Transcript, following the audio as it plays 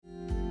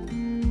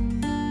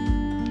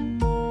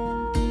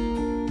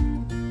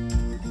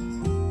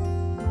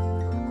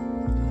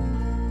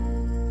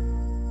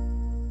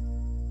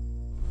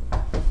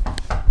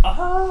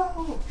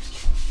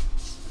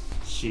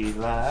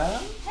Sheila.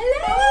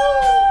 Hello!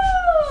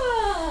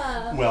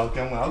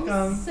 Welcome, welcome.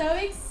 I'm so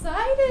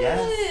excited.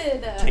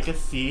 Yes. Take a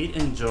seat,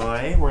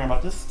 enjoy. We're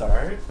about to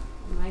start.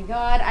 Oh my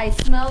god, I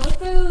smell the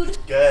food.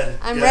 Good.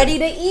 I'm good. ready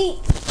to eat.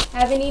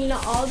 Haven't eaten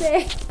all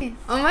day.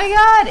 Oh my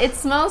god, it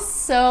smells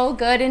so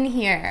good in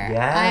here.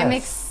 Yes. I'm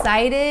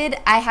excited.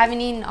 I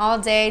haven't eaten all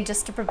day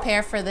just to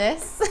prepare for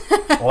this.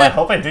 Well, I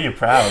hope I do you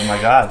proud. Oh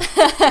my god.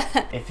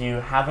 If you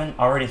haven't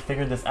already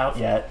figured this out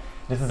yet,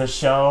 this is a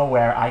show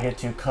where I get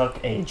to cook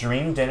a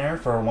dream dinner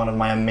for one of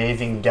my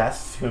amazing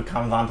guests who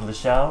comes onto the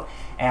show,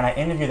 and I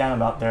interview them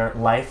about their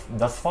life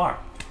thus far.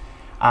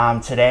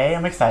 Today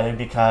I'm excited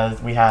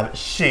because we have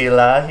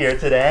Sheila here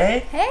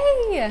today.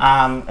 Hey!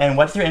 And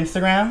what's your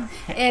Instagram?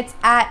 It's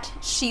at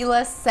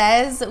Sheila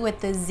Says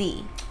with the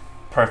Z.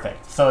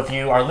 Perfect. So if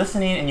you are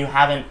listening and you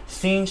haven't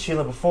seen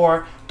Sheila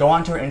before, go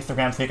onto her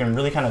Instagram so you can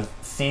really kind of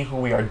see who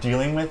we are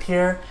dealing with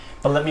here.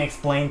 But let me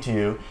explain to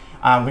you.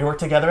 We worked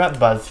together at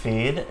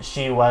BuzzFeed.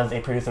 She was a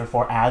producer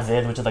for As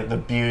Is, which is like the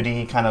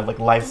beauty kind of like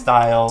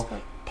lifestyle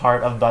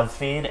part of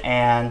BuzzFeed,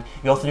 and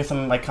you also do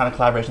some like kind of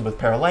collaborations with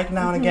Paralike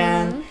now and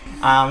again.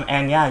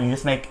 And yeah, you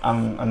just make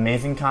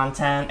amazing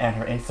content, and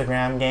her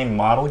Instagram game,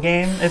 model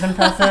game, is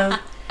impressive.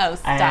 Oh,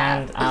 stop.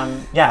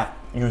 And yeah,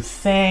 you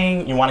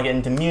sing, you want to get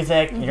into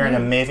music, you're an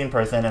amazing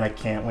person, and I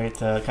can't wait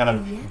to kind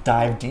of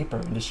dive deeper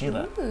into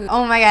Sheila.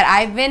 Oh my god,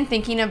 I've been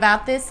thinking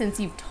about this since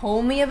you've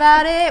told me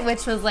about it,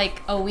 which was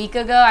like a week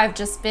ago. I've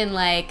just been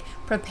like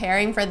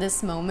preparing for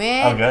this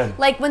moment. Oh, good.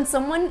 Like when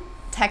someone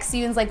texts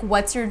you and is like,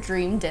 what's your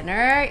dream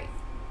dinner?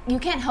 You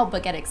can't help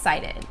but get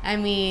excited. I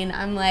mean,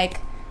 I'm like,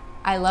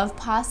 I love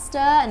pasta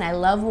and I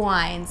love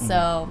wine,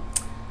 so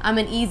I'm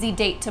an easy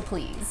date to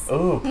please.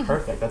 Oh,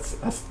 perfect. That's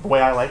the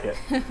way I like it.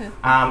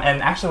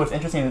 And actually what's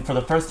interesting, for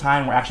the first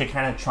time, we're actually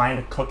kind of trying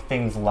to cook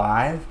things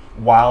live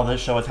while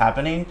this show is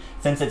happening.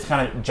 Since it's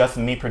kind of just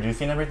me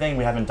producing everything,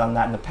 we haven't done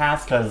that in the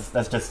past because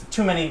that's just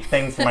too many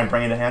things for my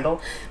brain to handle.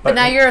 But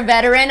now you're a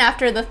veteran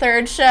after the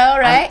third show,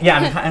 right?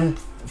 I'm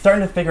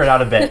starting to figure it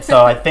out a bit,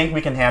 so I think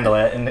we can handle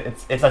it. And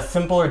it's a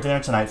simpler dinner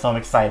tonight, so I'm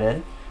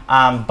excited.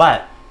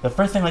 But the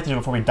first thing I'd like to do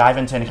before we dive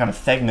into any kind of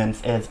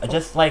segments is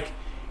just like,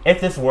 if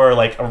this were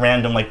like a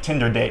random like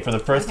Tinder date for the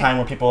first time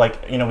where people like,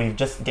 you know, we've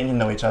just getting to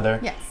know each other.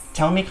 Yes.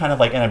 Tell me kind of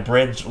like an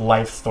abridged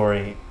life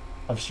story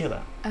of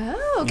Sheila.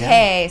 Oh,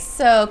 okay.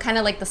 So kind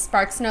of like the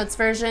Sparks Notes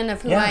version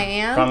of who I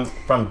am.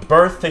 From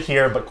birth to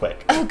here, but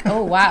quick.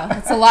 Oh wow,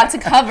 that's a lot to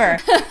cover.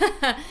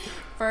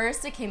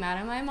 First, it came out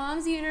of my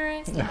mom's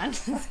uterus. No, I'm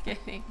just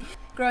kidding.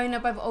 Growing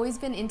up, I've always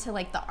been into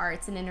like the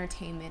arts and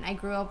entertainment. I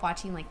grew up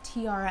watching like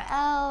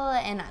TRL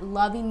and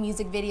loving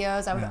music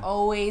videos. I would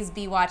always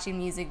be watching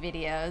music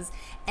videos.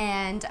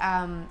 And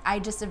I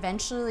just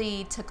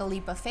eventually took a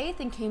leap of faith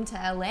and came to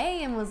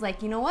LA and was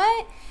like, you know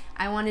what?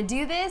 I want to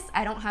do this.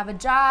 I don't have a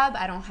job.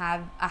 I don't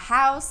have a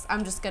house.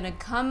 I'm just going to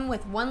come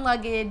with one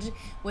luggage,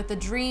 with a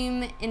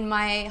dream in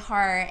my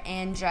heart,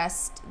 and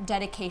just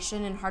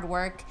dedication and hard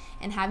work,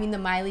 and having the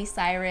Miley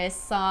Cyrus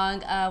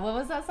song. What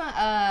was that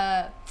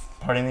song?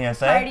 Party in the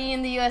USA? Party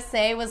in the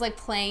USA was like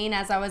playing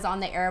as I was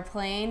on the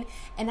airplane.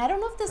 And I don't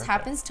know if this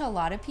happens to a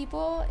lot of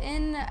people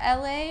in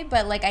LA,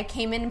 but like I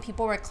came in and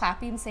people were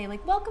clapping saying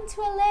like, welcome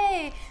to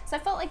LA. So I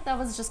felt like that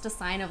was just a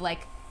sign of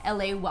like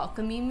LA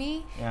welcoming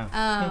me. Yeah.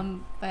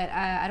 But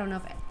I don't know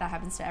if that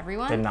happens to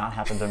everyone. Did not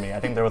happen to me. I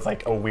think there was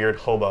like a weird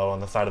hobo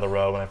on the side of the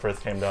road when I first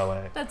came to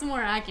LA. That's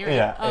more accurate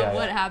of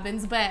what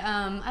happens. But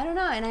I don't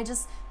know. And I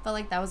just felt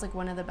like that was like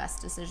one of the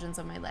best decisions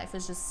of my life,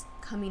 was just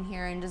coming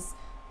here and just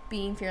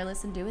being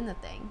fearless and doing the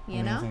thing,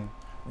 you know?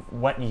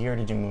 What year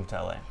did you move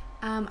to LA?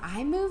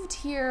 I moved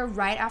here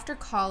right after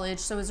college,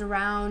 so it was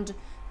around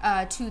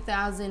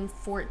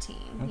 2014.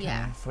 Okay,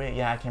 yeah. Sweet.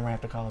 Yeah, I came right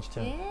after college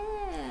too.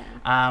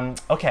 Yeah.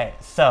 Okay,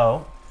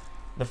 so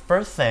the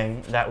first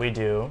thing that we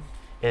do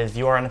is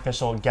you are an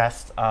official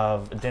guest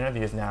of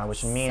Dinnerviews now,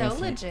 which means So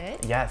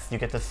legit. Yes, you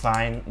get to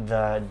sign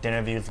the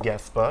Dinnerviews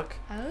guest book.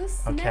 Oh,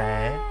 snap.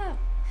 Okay.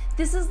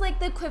 This is like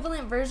the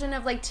equivalent version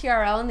of like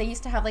TRL, and they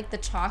used to have like the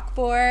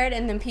chalkboard,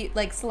 and then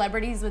like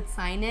celebrities would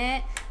sign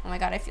it. Oh my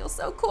god, I feel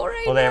so cool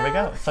right now. Well, there we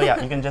go. So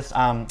yeah, you can just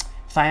sign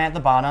it at the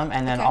bottom,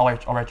 and then I'll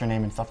write your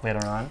name and stuff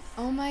later on.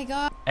 Oh my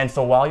god. And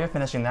so while you're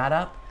finishing that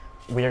up,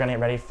 we are going to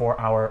get ready for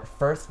our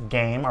first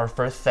game, our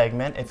first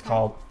segment. It's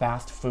called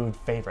Fast Food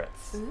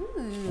Favorites.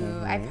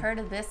 Ooh, I've heard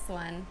of this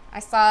one. I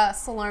saw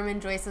Salorm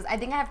and Joyce's. I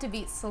think I have to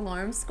beat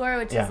Salorm's score,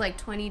 which is like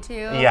 22.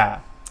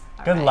 Yeah.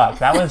 Good luck.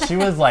 She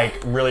was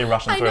like really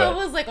rushing through it. I know,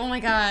 it was like, oh my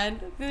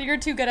god, you're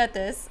too good at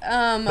this.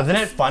 Isn't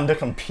it fun to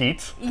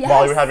compete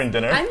while you're having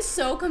dinner? I'm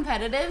so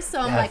competitive, so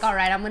I'm like, all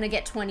right, I'm going to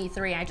get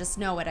 23. I just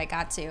know what I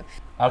got to.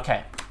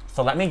 Okay,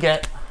 so let me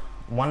get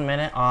 1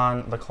 minute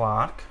on the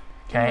clock.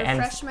 Okay, and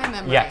refresh my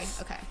memory.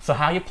 Yes. Okay. So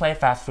how you play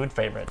Fast Food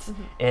Favorites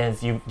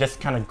is you just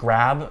kind of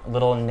grab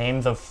little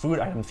names of food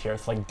items here,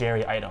 so like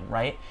dairy item,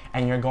 right?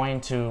 And you're going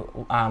to,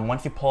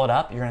 once you pull it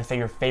up, you're going to say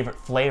your favorite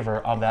flavor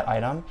of that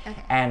item.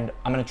 Okay. And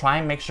I'm going to try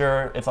and make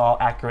sure it's all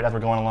accurate as we're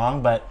going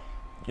along, but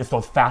just go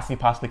as fast as you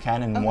possibly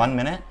can in 1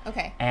 minute.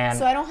 Okay. And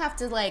so I don't have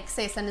to like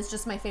say a sentence,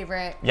 just my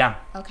favorite. yeah.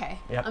 Okay.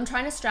 Yep. I'm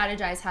trying to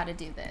strategize how to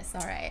do this.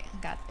 All right,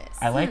 got this.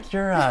 I like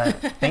your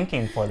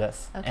thinking for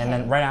this. Okay. And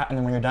then and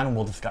then when you're done,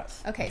 we'll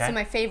discuss. Okay, so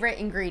my favorite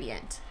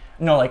ingredient.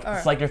 No, like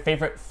it's like your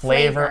favorite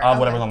flavor of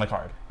whatever's on the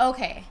card.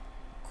 Okay,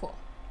 cool.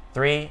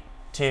 3,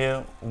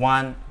 2,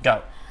 1,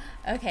 go.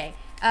 Okay,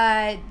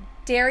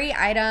 dairy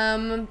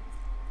item,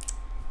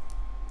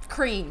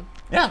 cream.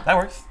 Yeah, that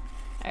works.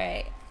 All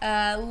right,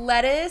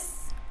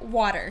 lettuce,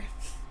 water.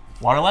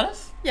 Water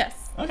lettuce?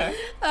 Yes. Okay.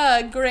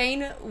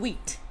 Grain,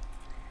 wheat.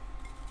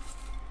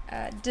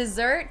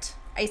 Dessert,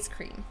 ice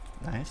cream.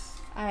 Nice.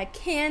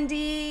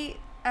 Candy,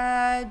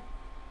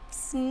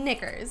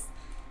 Snickers.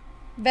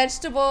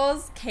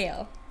 Vegetables,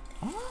 kale.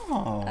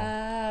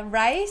 Oh.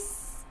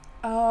 Rice,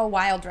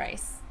 wild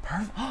rice.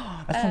 Perfect.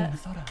 That's from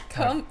Minnesota.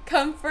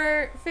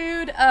 Comfort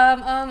food,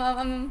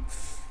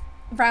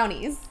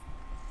 brownies.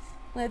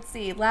 Let's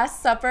see.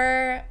 Last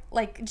Supper,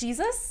 like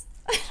Jesus?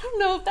 I don't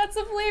know if that's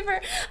a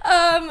flavor.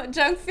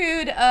 Junk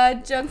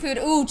food.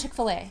 Ooh,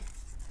 Chick-fil-A.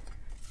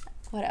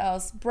 What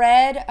else?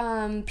 Bread,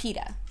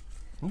 pita.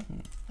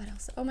 What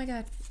else? Oh my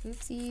God.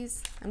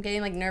 Oopsies. I'm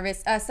getting like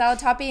nervous. Salad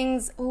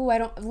toppings. Ooh,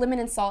 lemon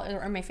and salt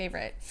are my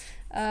favorite.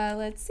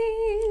 Let's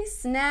see.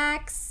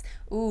 Snacks.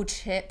 Ooh,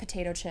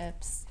 potato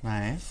chips.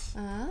 Nice.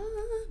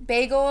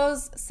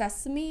 Bagels,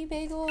 sesame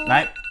bagels.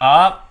 Nice.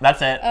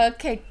 That's it.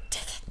 Okay.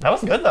 That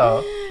was good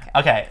though.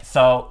 Okay,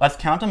 so let's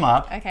count them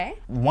up. Okay.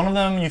 One of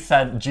them you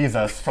said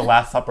Jesus for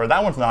Last Supper.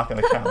 That one's not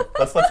going to count.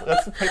 Let's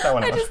take that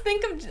one out.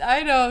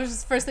 I know, it was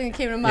just the first thing that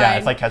came to mind. Yeah,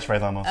 it's like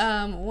catchphrase almost.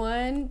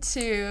 1,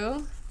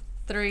 2,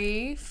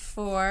 3,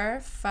 4,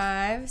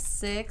 5,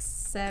 6,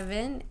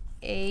 7,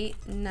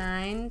 8,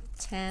 9,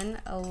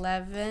 10,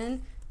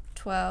 11,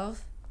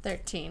 12,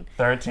 13.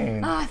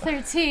 13.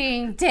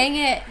 13. Dang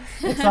it.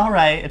 It's all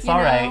right. It's all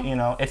right. You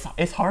know,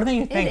 it's harder than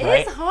you think,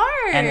 right? It is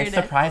hard. And it's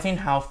surprising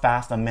how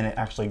fast a minute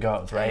actually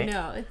goes, right? I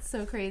know. It's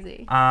so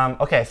crazy.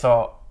 Okay,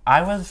 so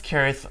I was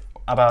curious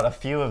about a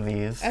few of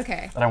these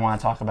that I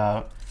want to talk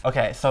about.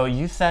 Okay, so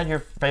you said your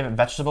favorite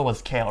vegetable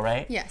was kale,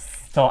 right? Yes.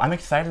 So I'm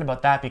excited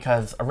about that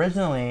because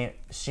originally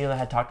Sheila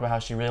had talked about how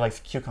she really likes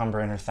cucumber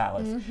in her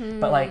salads.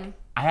 But like,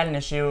 I had an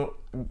issue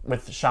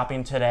with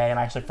shopping today and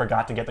I actually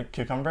forgot to get the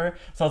cucumber.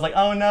 So I was like,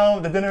 oh no,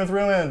 the dinner is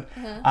ruined.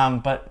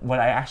 But what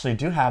I actually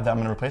do have that I'm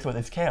going to replace with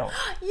is kale.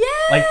 Yeah.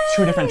 Like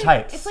 2 different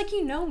types. It's like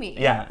you know me.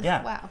 Yeah,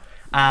 yeah.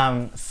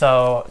 Wow.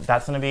 So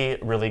that's going to be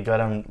really good.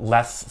 I'm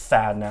less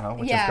sad now,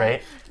 which is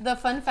great. The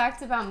fun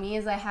fact about me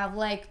is I have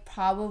like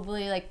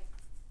probably like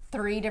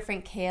 3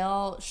 different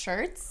kale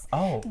shirts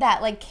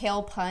that like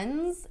kale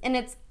puns, and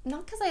it's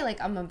not because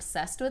I'm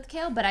obsessed with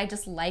kale, but I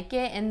just like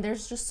it, and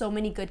there's just so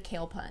many good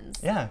kale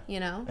puns. Yeah. You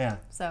know? Yeah.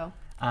 So.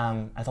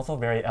 It's also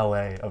very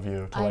LA of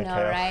you to like kale.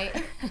 I know,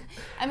 right?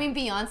 I mean,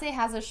 Beyonce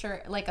has a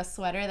shirt, like a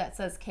sweater that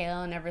says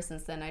kale, and ever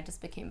since then I just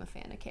became a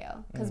fan of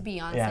kale because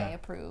Beyonce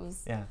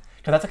approves. Yeah.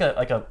 Because that's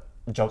like a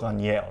joke on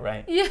Yale,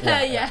 right?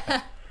 Yeah.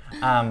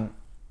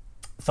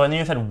 So then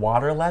you said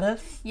water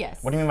lettuce?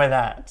 Yes. What do you mean by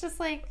that? Just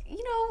like,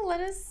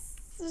 lettuce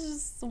is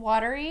just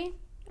watery,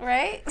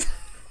 right?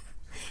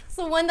 It's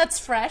the one that's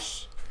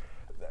fresh.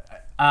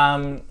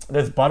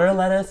 There's butter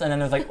lettuce, and then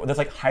there's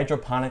like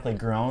hydroponically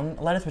grown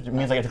lettuce, which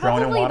means like it's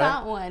grown in water.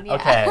 That one, yeah.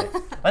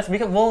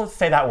 Okay, we'll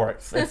say that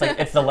works. It's like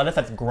it's the lettuce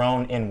that's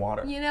grown in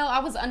water. I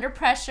was under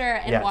pressure,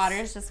 and water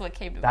is just what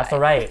came to mind. That's all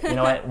right. You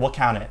know what? We'll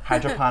count it.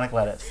 Hydroponic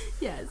lettuce.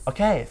 Yes.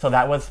 Okay, so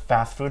that was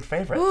fast food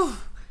favorites. Ooh,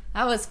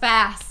 that was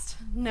fast.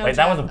 No. Wait,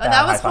 that was a bad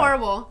that was high five.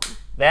 horrible.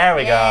 There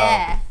we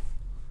go.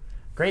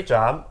 Great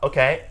job.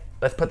 Okay,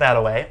 let's put that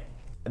away.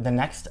 The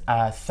next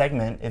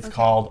segment is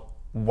called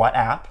What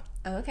App?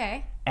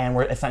 Okay. And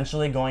we're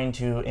essentially going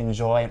to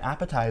enjoy an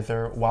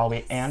appetizer while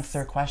we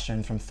answer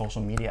questions from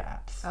social media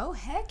apps. Oh,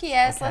 heck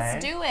yes. Okay.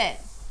 Let's do it.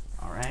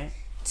 All right.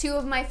 2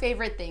 of my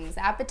favorite things,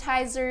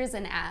 appetizers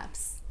and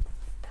apps.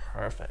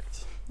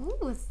 Perfect. Ooh,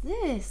 what's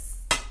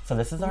this? So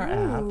this is our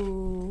app.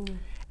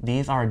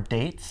 These are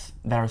dates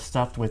that are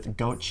stuffed with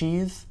goat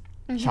cheese,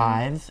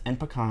 chives, and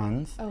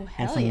pecans,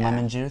 and some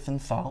lemon juice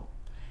and salt.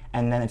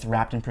 And then it's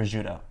wrapped in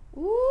prosciutto.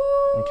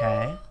 Ooh.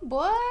 Okay.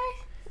 Boy.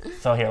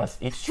 So here, let's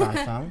each try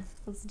some.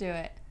 Let's do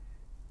it.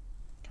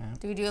 Okay.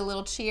 Do we do a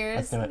little cheers?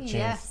 Let's do it. Cheers.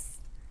 Yes.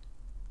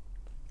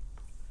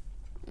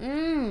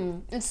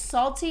 It's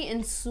salty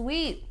and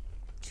sweet.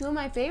 2 of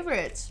my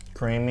favorites.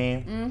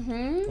 Creamy.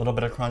 A little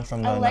bit of crunch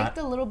from the nut. I like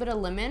the little bit of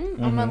lemon.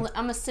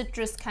 I'm a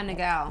citrus kind of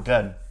gal.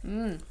 Good.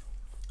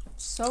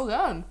 So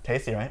good.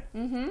 Tasty, right?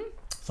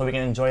 So we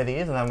can enjoy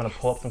these, and I'm going to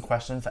pull up some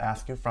questions to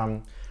ask you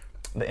from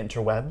the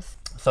interwebs.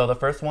 So the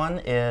first one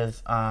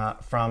is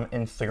from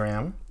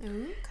Instagram.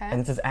 Okay.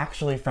 And this is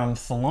actually from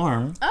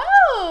Salorm.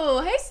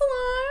 Oh, hey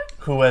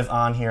Salorm. Who was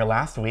on here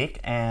last week.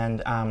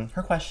 And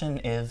her question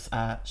is,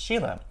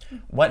 Sheila,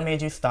 what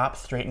made you stop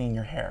straightening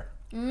your hair?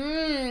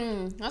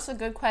 That's a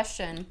good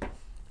question.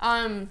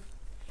 I'm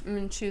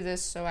going to chew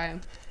this so I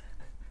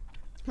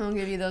don't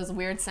give you those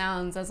weird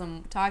sounds as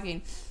I'm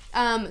talking.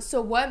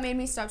 So what made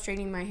me stop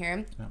straightening my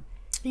hair? Yeah.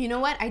 You know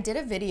what? I did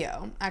a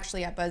video,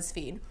 actually, at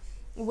BuzzFeed.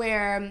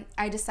 where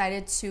I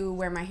decided to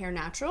wear my hair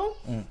natural.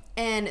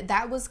 And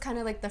that was kind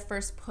of like the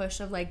first push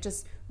of like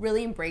just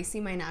really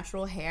embracing my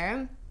natural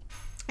hair.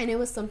 And it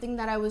was something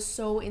that I was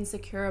so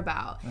insecure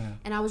about.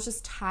 And I was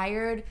just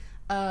tired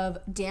of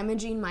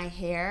damaging my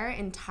hair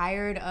and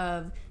tired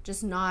of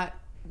just not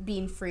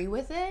being free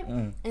with it.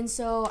 And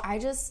so I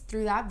just,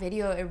 through that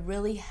video, it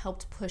really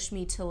helped push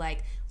me to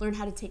like learn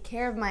how to take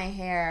care of my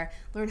hair,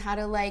 learn how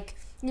to like,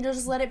 you know,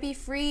 just let it be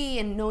free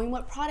and knowing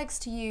what products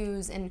to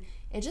use. And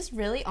it just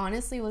really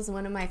honestly was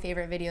one of my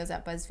favorite videos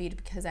at BuzzFeed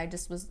because I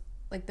just was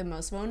like the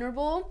most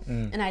vulnerable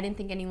and I didn't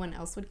think anyone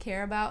else would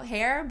care about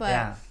hair,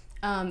 but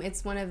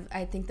it's one of,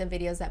 I think, the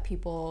videos that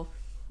people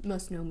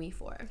most know me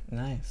for.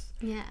 Nice.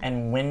 Yeah.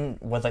 And when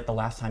was like the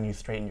last time you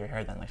straightened your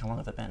hair then? Like how long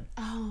has it been?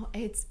 Oh,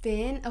 it's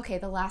been, okay,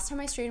 the last time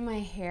I straightened my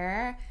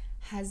hair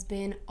has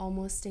been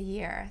almost a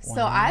year. Wow.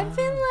 So I've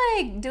been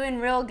like doing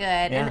real good.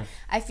 And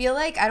I feel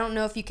like, I don't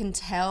know if you can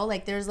tell,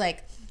 like there's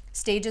like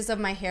stages of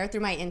my hair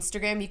through my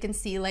Instagram. You can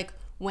see like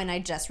when I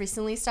just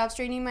recently stopped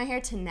straightening my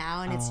hair to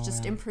now, and it's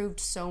just improved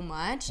so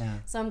much.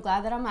 So I'm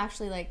glad that I'm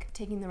actually like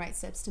taking the right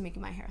steps to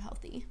making my hair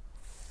healthy.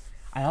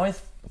 I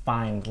always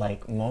find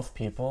like most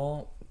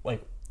people,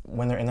 like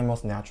when they're in their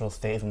most natural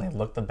state is when they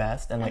look the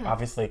best, and like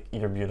obviously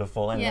you're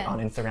beautiful, and like, on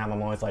Instagram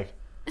I'm always like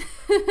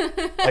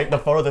like the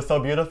photos are so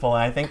beautiful,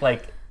 and I think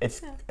like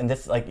it's and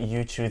this like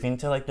you choosing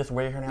to like just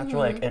wear your hair natural,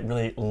 like it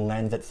really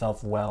lends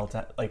itself well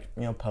to like,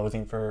 you know,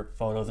 posing for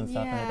photos and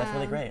stuff, and like, that's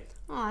really great.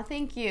 Aw,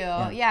 thank you.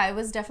 Yeah, it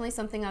was definitely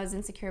something I was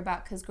insecure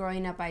about because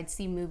growing up I'd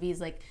see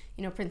movies like,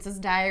 you know, Princess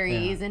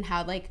Diaries and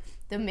how like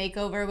the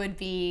makeover would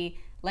be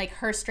like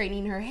her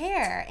straightening her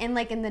hair, and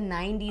like in the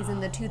 90s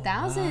and the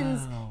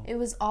 2000s it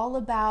was all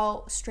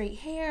about straight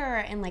hair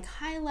and like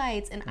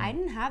highlights, and I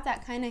didn't have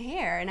that kind of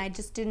hair, and I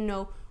just didn't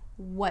know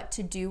what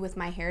to do with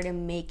my hair to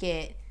make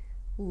it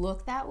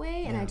look that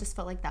way, and I just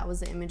felt like that was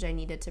the image I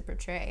needed to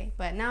portray.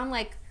 But now I'm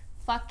like,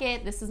 fuck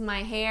it, this is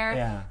my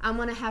hair. I'm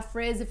gonna have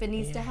frizz if it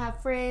needs to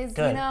have frizz.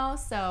 You know,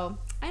 so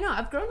I know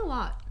I've grown a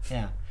lot.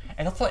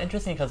 And it's so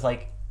interesting because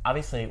like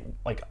obviously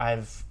like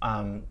I've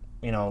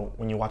you know,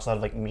 when you watch a lot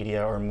of like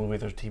media or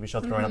movies or TV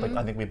shows growing up, like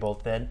I think we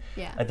both did,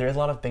 like there's a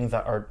lot of things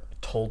that are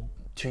told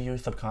to you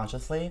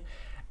subconsciously,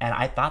 and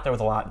I thought there was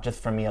a lot just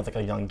for me as like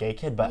a young gay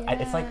kid, but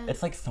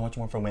it's like so much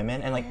more for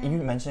women. And like you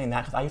mentioning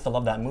that, because I used to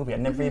love that movie, I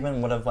never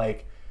even would have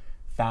like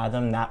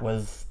fathomed that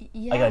was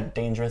like a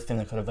dangerous thing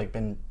that could have like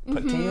been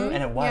put to you,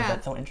 and it was.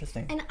 That's so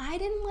interesting. And I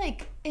didn't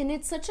like, and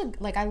it's such a,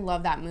 like I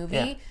love that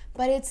movie,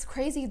 but it's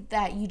crazy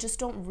that you just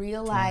don't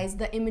realize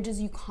the images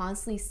you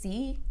constantly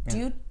see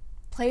do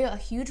play a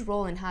huge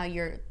role in how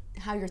your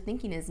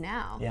thinking is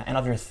now. And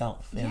of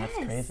yourself. That's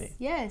crazy.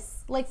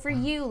 Like for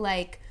you,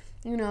 like,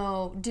 you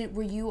know,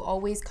 were you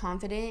always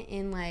confident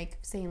in like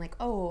saying like,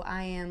 oh,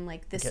 I am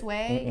like this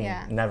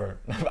way? Never.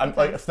 I'm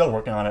like still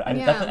working on it.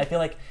 I feel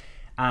like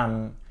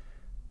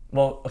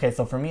well, okay,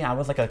 so for me, I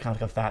was like a kind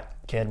of like a fat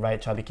kid, right,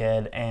 chubby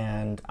kid,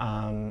 and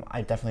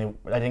I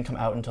didn't come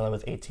out until I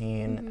was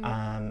 18,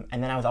 and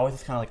then I was always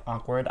just kind of like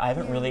awkward. I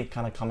haven't really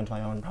kind of come into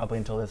my own probably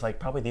until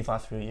probably these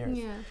last few years.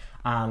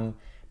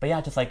 But yeah,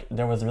 just like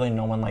there was really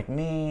no one like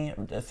me.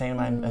 The same,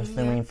 I'm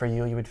assuming for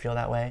you would feel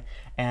that way,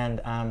 and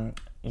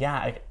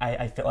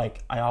I feel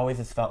like I always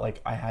just felt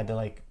like I had to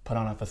like put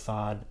on a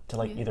facade to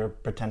like either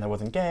pretend I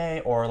wasn't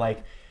gay or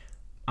like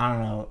I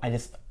don't know.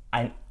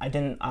 I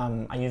didn't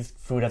I used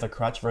food as a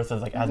crutch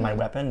versus like as my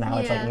weapon. Now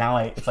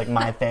it's like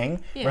my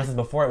thing versus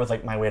before it was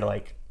like my way to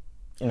like,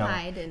 you know,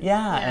 hide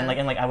and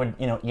like I would,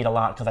 you know, eat a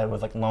lot because I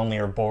was like lonely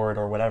or bored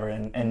or whatever,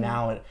 and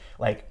now it,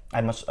 like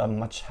I have a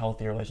much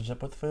healthier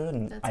relationship with food,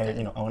 and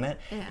you know, own it.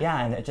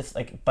 And it just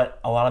like, but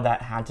a lot of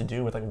that had to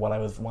do with like what I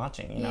was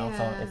watching, you know,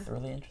 so it's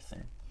really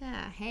interesting.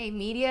 Hey,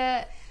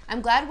 media. I'm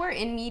glad we're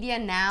in media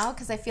now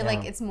because I feel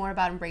like it's more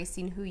about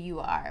embracing who you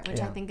are, which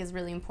I think is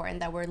really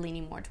important, that we're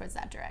leaning more towards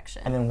that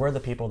direction. And then we're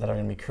the people that are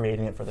going to be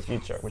creating it for the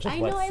future, which is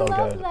what's so good. I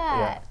love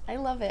that. I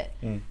love it.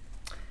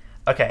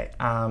 Okay,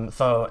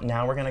 so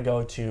now we're going to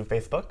go to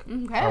Facebook.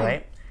 All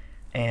right.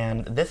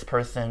 And this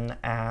person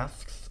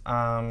asks,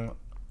 and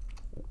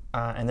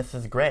this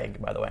is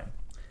Greg, by the way.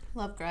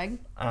 Love Greg.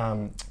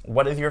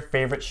 What is your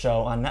favorite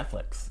show on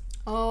Netflix?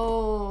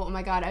 Oh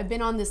my god, I've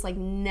been on this like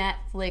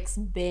Netflix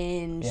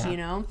binge, you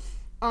know.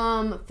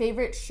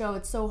 Favorite show,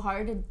 it's so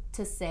hard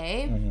to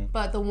say,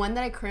 but the one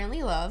that I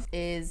currently love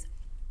is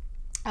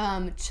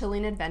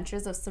Chilling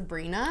Adventures of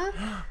Sabrina.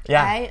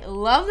 I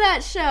love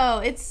that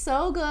show. It's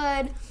so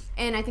good.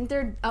 And I think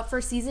they're up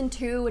for season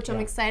 2, which I'm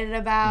excited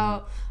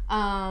about.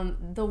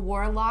 The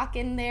warlock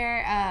in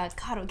there,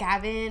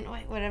 Gavin,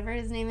 whatever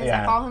his name is.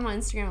 I follow him on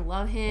Instagram. I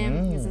love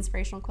him. His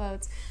inspirational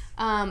quotes.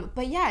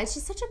 But yeah, it's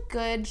just such a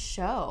good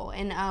show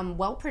and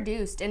well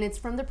produced. And it's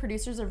from the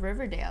producers of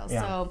Riverdale.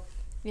 So,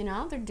 you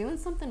know, they're doing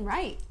something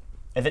right.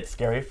 Is it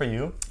scary for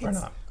you or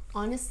not?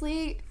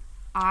 Honestly,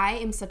 I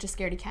am such a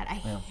scaredy cat. I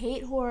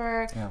hate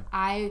horror.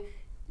 I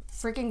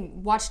freaking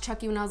watched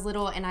Chucky when I was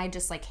little, and I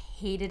just like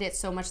hated it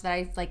so much that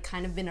I've like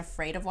kind of been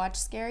afraid of watch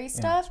scary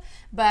stuff.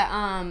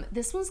 But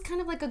this one's kind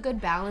of like a good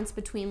balance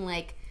between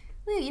like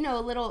you know,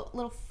 a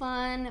little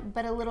fun,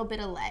 but a little bit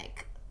of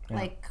like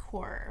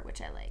horror,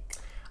 which I like.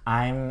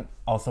 I'm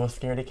also a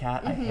scaredy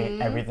cat. I hate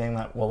everything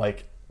that will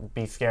like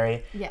be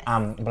scary. Yes.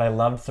 But I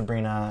loved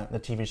Sabrina, the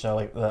TV show,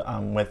 like the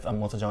with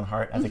Melissa Joan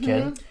Hart as a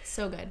kid.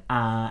 So good.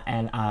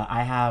 And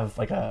I have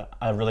like a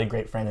really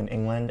great friend in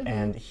England,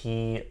 and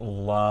he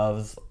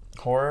loves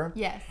horror.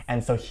 Yes.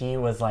 And so he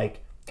was like,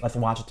 let's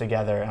watch it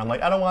together. And I'm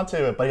like, I don't want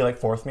to, but he like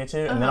forced me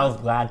to. And then I was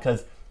glad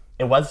because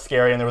it was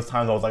scary, and there was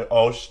times I was like,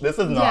 oh, this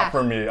is not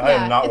for me. I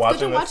am not watching this.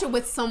 It's good to watch it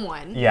with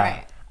someone. Yeah.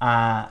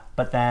 Right.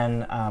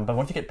 But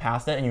once you get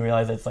past it and you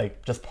realize it's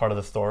like just part of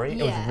the story,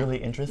 it was really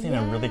interesting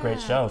and a really great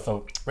show.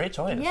 So great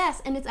choice.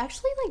 Yes, and it's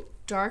actually like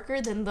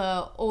darker than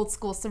the old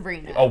school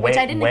Sabrina, Oh, which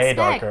I didn't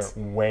expect.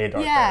 Way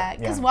darker. Yeah,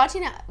 because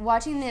watching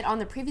it on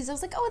the previews, I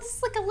was like, oh, this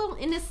is like a little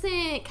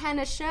innocent kind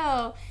of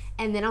show,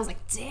 and then I was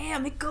like,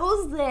 damn, it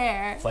goes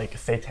there. It's like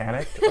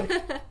satanic.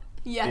 Like,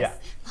 yes, yeah.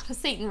 A lot of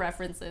Satan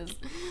references.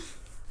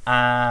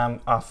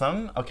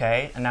 Awesome.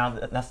 Okay, and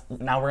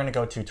now we're gonna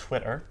go to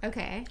Twitter.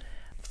 Okay.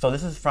 So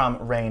this is from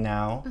Ray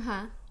now.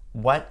 Uh-huh.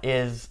 What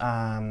is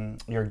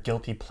your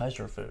guilty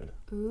pleasure food?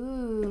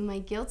 Ooh, my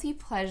guilty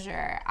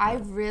pleasure. I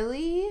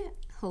really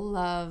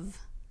love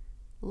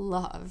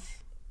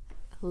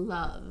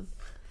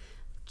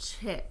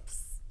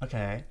chips.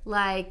 Okay.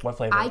 Like, what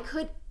flavor? I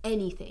could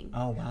anything.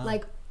 Oh, wow.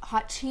 Like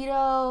hot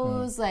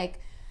Cheetos, like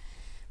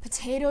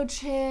potato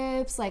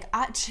chips. Like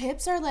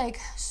chips are like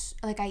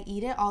I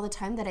eat it all the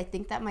time that I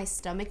think that my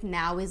stomach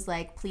now is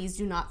like, please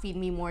do not feed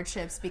me more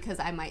chips because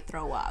I might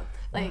throw up.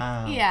 Like,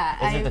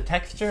 yeah. Is it the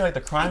texture, like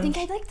the crunch? I think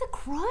I like the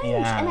crunch,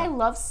 Yeah. and I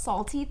love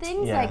salty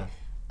things. Yeah.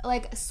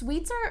 Like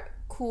sweets are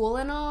cool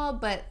and all,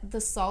 but the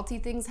salty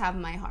things have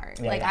my heart.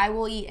 Yeah, like yeah. I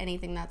will eat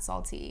anything that's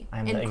salty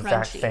I'm and the crunchy.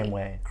 exact same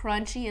way.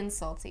 Crunchy and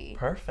salty.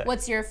 Perfect.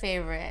 What's your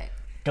favorite?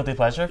 Guilty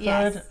pleasure food?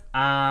 Yes.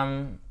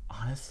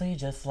 Honestly,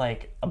 just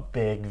like a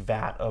big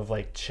vat of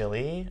like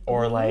chili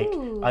or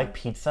like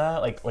pizza,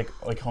 like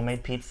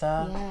homemade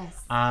pizza.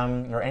 Yes.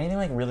 Or anything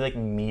like really like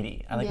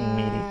meaty. I like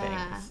meaty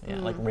things. Yeah,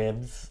 like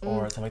ribs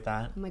or something like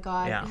that. Oh my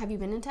god. Yeah. Have you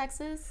been in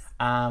Texas?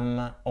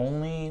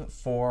 Only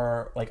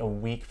for like a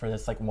week for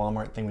this like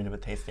Walmart thing we did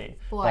with Tasty.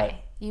 Boy,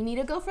 you need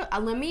to go for.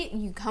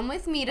 You come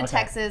with me to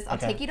Texas. I'll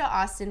take you to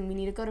Austin. We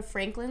need to go to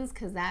Franklin's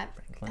because that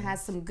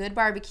has some good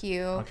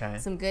barbecue,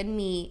 some good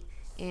meat,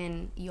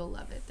 and you'll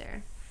love it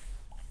there.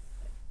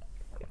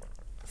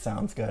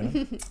 Sounds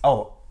good.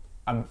 Oh,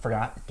 I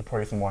forgot to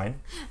pour you some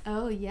wine.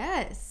 Oh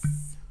yes.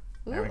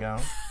 Ooh. There we go.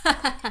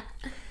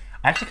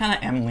 I actually kind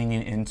of am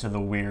leaning into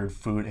the weird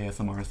food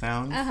ASMR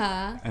sounds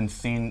and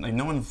seeing, like,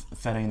 no one's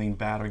said anything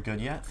bad or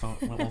good yet, so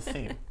we'll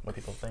see what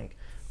people think.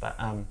 But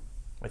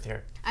with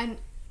your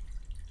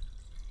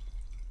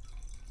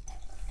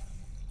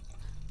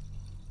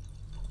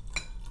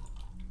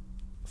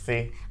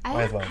see, I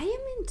am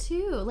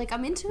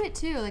I'm into it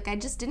too. Like I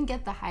just didn't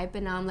get the hype,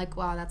 and now I'm like,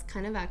 wow, that's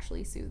kind of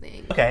actually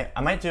soothing. Okay,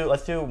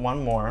 let's do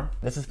one more.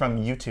 This is from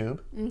YouTube.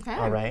 Okay.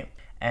 All right.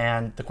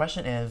 And the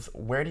question is,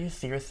 where do you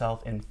see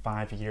yourself in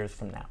 5 years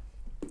from now?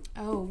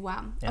 Oh,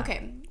 wow. Yeah.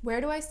 Okay, where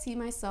do I see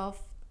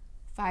myself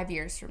 5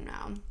 years from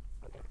now?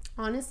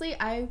 Honestly,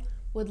 I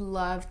would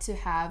love to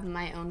have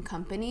my own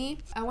company.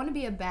 I want to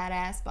be a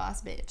badass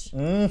boss bitch.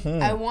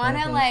 I want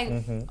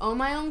to own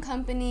my own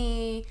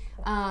company,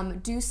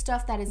 do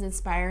stuff that is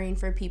inspiring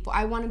for people.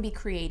 I want to be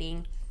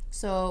creating.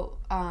 So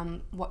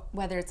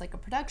whether it's like a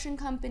production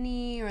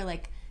company or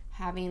like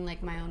having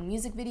like my own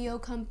music video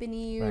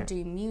company or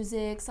doing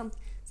music,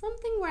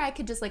 something where I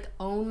could just like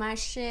own my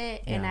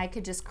shit and I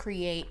could just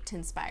create to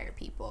inspire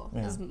people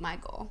is my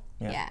goal.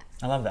 Yeah.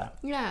 I love that.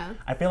 Yeah.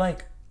 I feel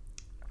like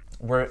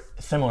we're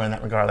similar in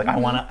that regard. Like I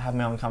want to have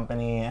my own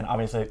company, and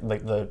obviously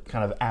like the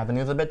kind of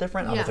avenue is a bit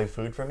different. Obviously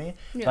food for me.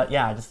 But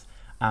yeah, just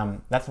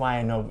that's why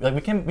I know, like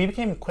we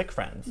became quick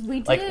friends. We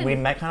did. Like we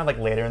met kind of like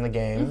later in the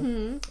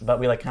game, but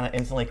we like kind of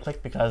instantly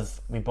clicked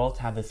because we both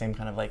have the same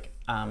kind of like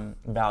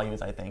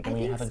values, I think, and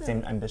we have the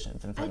same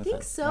ambitions in certain I think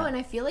sense. so, and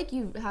I feel like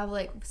you have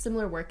like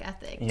similar work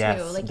ethic too.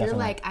 Yes, Like definitely. you're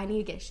like, I need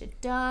to get shit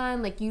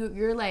done. Like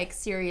you're like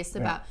serious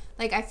about.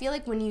 Like I feel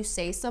like when you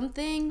say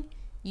something,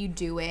 you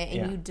do it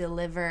and you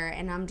deliver,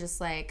 and I'm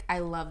just like, I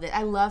love it.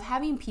 I love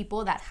having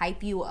people that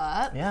hype you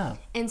up. Yeah.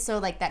 And so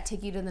like that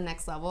take you to the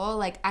next level.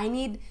 Like I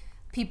need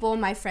people in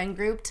my friend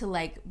group to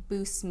like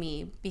boost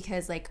me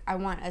because like I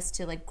want us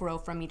to like grow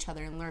from each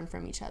other and learn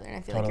from each other. And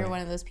I feel like you're one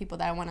of those people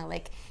that I want to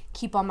like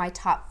keep on my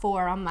top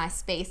 4 on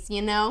MySpace,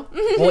 you know?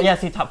 Well, yeah,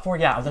 see, top 4,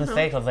 yeah. I was gonna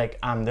say, because like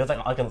there's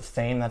like a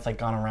saying that's like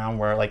gone around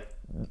where like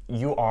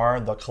you are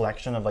the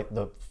collection of like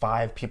the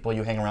 5 people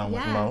you hang around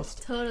with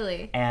most.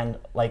 Totally. And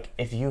like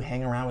if you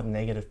hang around with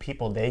negative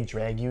people, they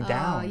drag you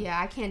down. Oh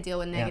yeah, I can't deal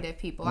with negative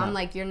people. No. I'm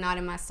like, you're not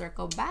in my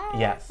circle.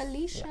 Bye,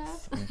 Felicia.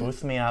 Yes.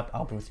 Boost me up,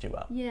 I'll boost you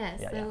up.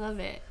 Yes, I love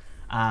it.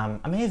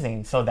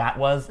 Amazing. So that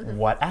was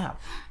What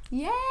App?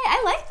 Yay,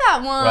 I like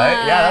that one.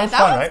 Right? Yeah, that was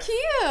fun, that right? was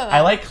cute.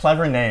 I like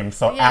clever names.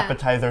 So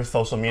appetizer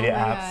social media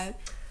apps.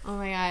 Oh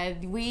my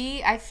god,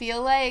 I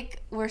feel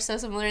like we're so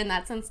similar in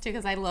that sense too,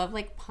 because I love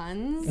like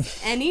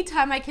puns.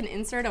 Anytime I can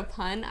insert a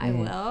pun, I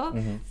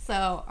will.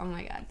 So, oh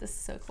my god, this is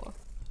so cool.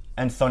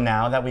 And so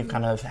now that we've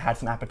kind of had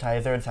some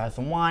appetizers, had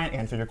some wine,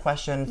 answered your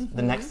questions,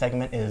 the next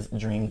segment is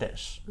Dream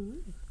Dish.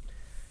 Ooh.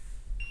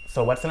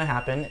 So what's gonna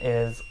happen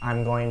is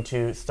I'm going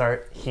to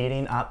start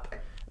heating up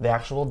the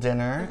actual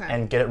dinner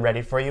and get it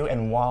ready for you.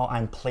 And while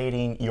I'm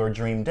plating your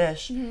dream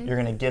dish, you're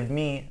gonna give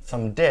me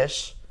some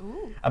dish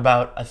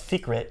about a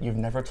secret you've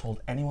never told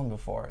anyone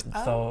before.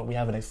 So we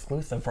have an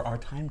exclusive for our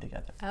time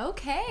together.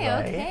 Okay,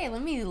 Right? okay.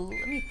 Let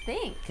me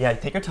think. Yeah,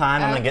 take your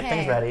time. I'm gonna get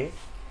things Okay. ready.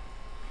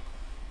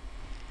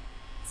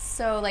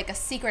 So like a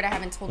secret I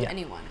haven't told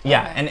anyone.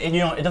 Yeah, Okay. and it, you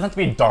know, it doesn't have to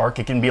be dark.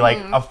 It can be like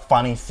a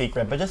funny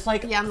secret, but just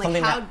like Yeah, I'm like,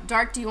 something how that,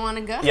 dark do you want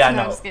to go? yeah, I'm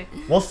no. just kidding.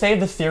 We'll save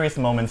the serious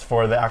moments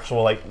for the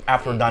actual, like,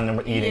 after we're done and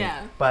we're eating.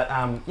 Yeah. But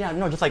yeah,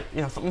 no, just like,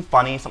 you know, something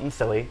funny, something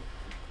silly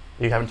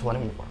you haven't told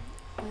anyone before.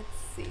 Let's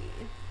see.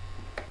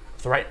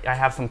 So right, I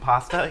have some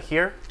pasta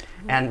here,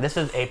 and this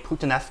is a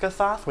puttanesca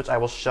sauce, which I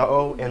will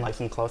show in like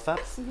some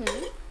close-ups. And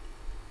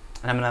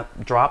I'm gonna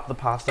drop the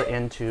pasta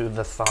into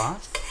the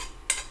sauce.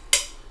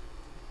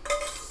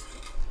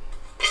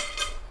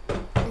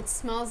 It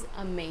smells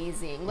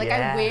amazing. Like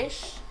Yeah. I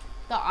wish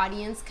the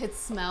audience could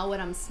smell what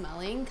I'm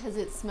smelling, because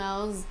it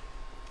smells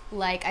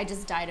like I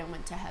just died and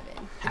went to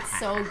heaven. It's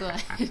so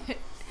good.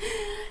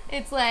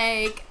 It's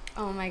like,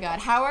 oh my god,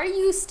 how are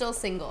you still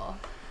single?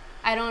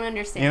 I don't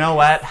understand. You know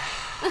what?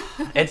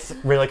 It's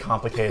really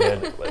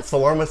complicated. So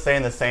Lauren was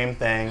saying the same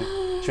thing.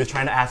 She was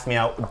trying to ask me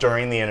out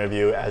during the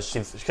interview,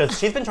 because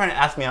she's been trying to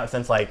ask me out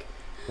since like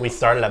we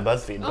started at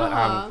BuzzFeed. But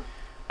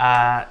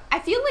I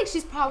feel like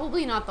she's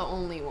probably not the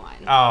only one.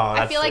 Oh, I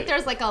that's feel like sweet.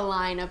 there's like a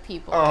line of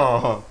people.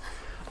 Oh.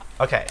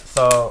 Okay,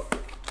 so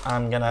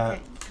I'm gonna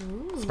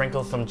Okay.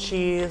 sprinkle some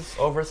cheese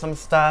over some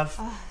stuff.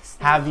 Oh,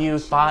 so Have you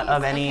much thought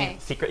of cheese. any Okay.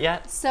 secret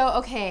yet? So,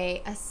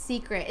 okay, a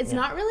secret. It's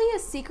not really a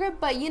secret,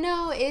 but you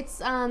know, it's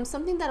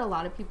something that a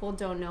lot of people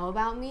don't know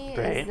about me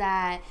Great. is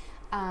that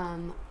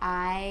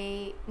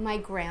my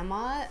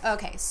grandma,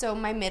 okay, so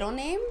my middle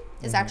name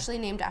is actually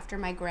named after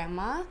my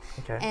grandma.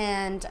 Okay.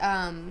 And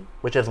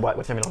Which is what?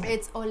 What's your middle name?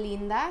 it's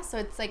Olinda, so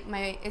it's like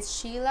it's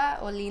Sheila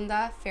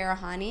Olinda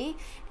Farahani,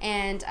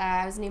 and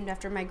I was named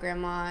after my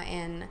grandma,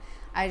 and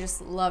I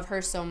just love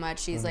her so much.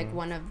 She's like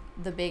one of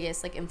the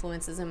biggest like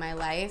influences in my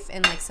life,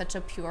 and like such a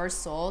pure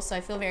soul. So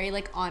I feel very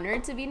like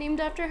honored to be named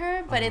after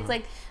her. But it's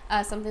like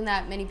something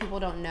that many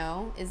people don't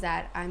know is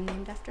that I'm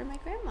named after my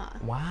grandma.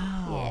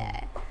 Wow.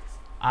 Yeah.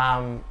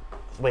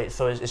 Wait,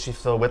 so is she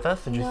still with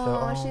us? Did you No, still,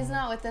 oh. she's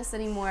not with us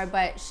anymore,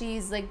 but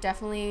she's like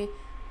definitely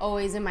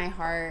always in my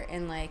heart,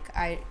 and like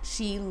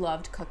she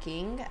loved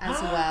cooking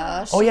as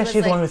well. Oh, yeah, was, she's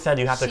the like, one who said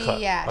you have to cook.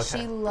 Yeah, Okay.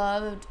 she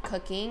loved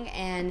cooking,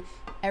 and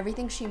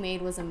everything she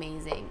made was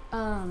amazing.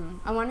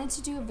 I wanted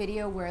to do a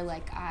video where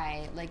like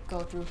I like go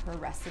through her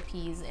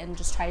recipes and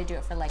just try to do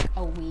it for like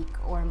a week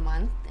or a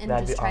month, and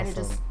That'd just be try to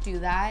awesome. just do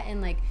that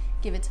and like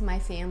give it to my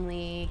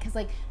family, because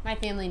like my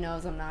family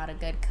knows I'm not a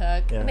good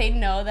cook. Yeah. They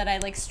know that I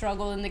like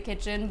struggle in the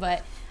kitchen,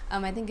 but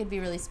I think it'd be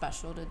really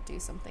special to do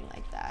something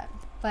like that.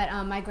 But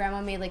my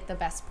grandma made like the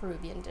best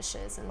Peruvian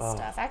dishes and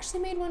stuff. I actually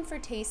made one for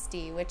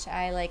Tasty, which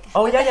I like.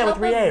 Oh, with yeah, the yeah, with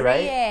help of Rie,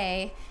 right?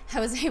 Rie, I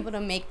was able to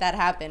make that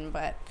happen.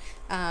 But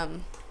yeah.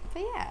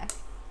 Yeah,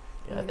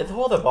 it's a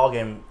whole other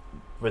ballgame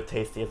with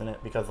Tasty, isn't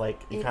it? Because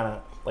like you kind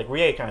of like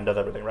Rie kind of does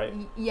everything, right?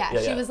 Yeah, Yeah,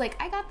 she yeah. was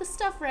like, I got the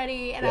stuff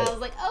ready, and Yeah. I was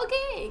like,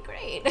 okay,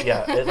 great.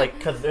 Yeah, it's like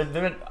because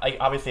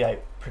obviously I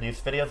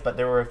produce videos, but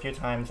there were a few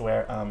times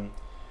where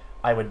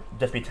I would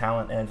just be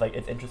talent, and it's like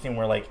it's interesting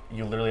where like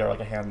you literally are like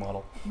a hand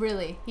model.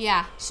 Really?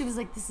 Yeah. She was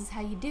like, this is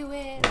how you do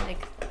it.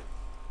 Like,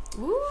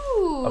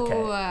 ooh.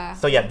 Okay.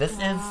 So yeah, this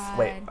is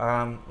wait.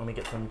 God. Let me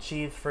get some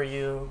cheese for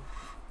you.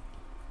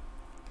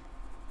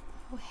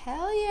 Oh,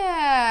 hell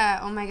yeah.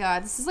 Oh my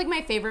god. This is like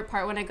my favorite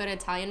part when I go to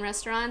Italian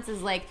restaurants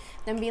is like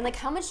them being like,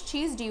 how much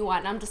cheese do you want?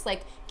 And I'm just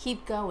like,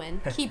 keep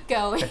going. Keep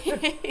going.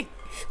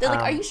 They're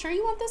like, are you sure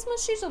you want this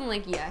much cheese? I'm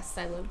like, yes,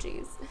 I love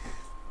cheese.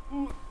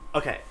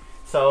 Okay,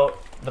 so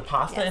the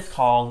pasta Yes. is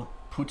called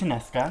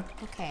puttanesca,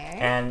 Okay.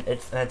 and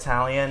it's an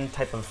Italian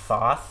type of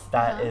sauce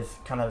that is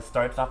kind of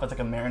starts off as like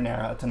a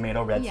marinara,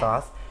 tomato red Yeah.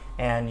 sauce,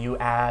 and you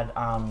add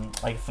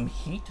like some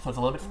heat, so it's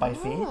a little bit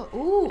spicy. Oh,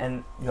 ooh.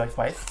 And you like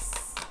spice?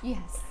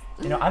 Yes.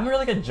 You know, I'm a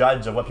really good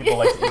judge of what people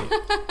like to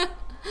eat.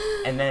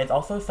 And then it's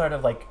also sort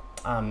of like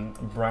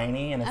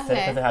briny and acidic Okay.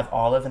 because it has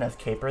olives and has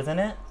capers in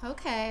it.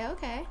 Okay,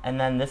 okay. And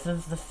then this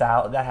is the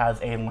salad that has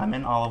a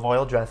lemon olive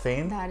oil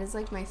dressing. That is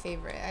like my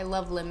favorite. I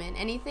love lemon.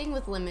 Anything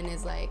with lemon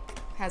is like,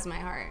 has my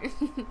heart.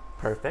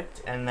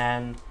 Perfect. And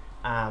then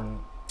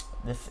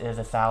this is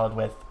a salad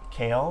with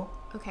kale,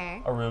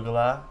 Okay.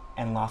 arugula,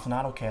 and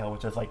lacinato kale,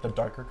 which is like the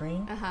darker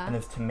green. Uh-huh. And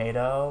it's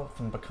tomato,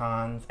 some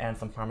pecans, and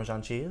some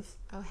Parmesan cheese.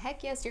 Oh,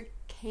 heck yes, you're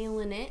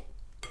kaling it.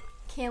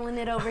 Kaling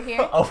it over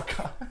here. Oh,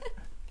 God.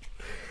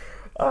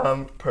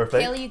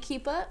 Perfect. Kale, you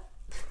keep up?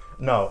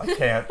 No, I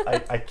can't.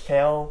 I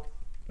kale.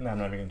 No, I'm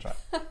not even gonna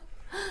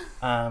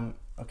try.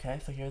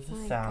 Okay, so here's the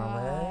My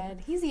salad.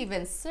 God. He's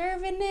even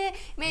serving it.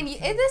 Man,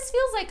 this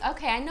feels like,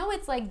 okay, I know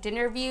it's like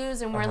dinner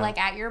views and we're like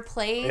at your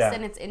place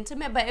and it's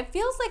intimate, but it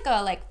feels like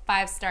a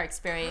 5-star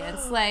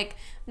experience. Like,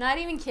 not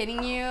even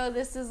kidding you.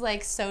 This is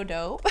like so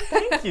dope.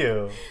 Thank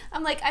you.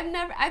 I'm like,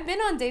 I've been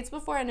on dates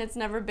before and it's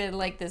never been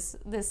like this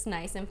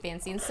nice and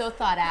fancy and so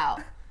thought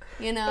out,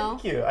 you know?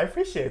 Thank you. I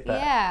appreciate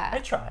that. Yeah. I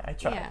try.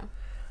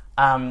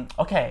 Yeah.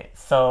 Okay,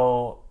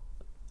 so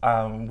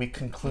we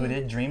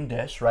concluded Dream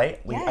Dish, right?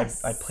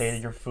 Yes. I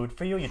plated your food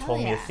for you. You told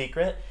me a yeah.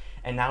 secret.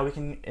 And now we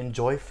can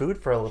enjoy food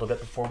for a little bit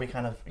before we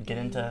kind of get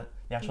into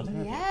the actual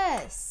dinner.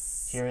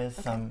 Yes. Here is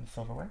some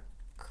silverware.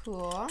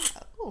 Cool.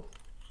 Oh.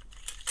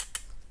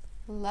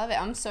 Love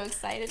it. I'm so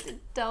excited to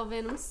delve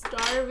in. I'm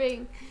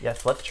starving.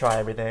 Yes, let's try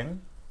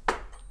everything. And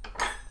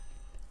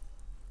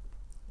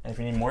if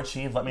you need more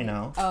cheese, let me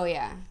know. Oh,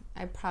 yeah.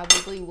 I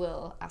probably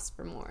will ask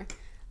for more.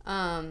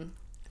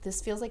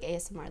 This feels like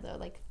ASMR, though.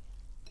 Like,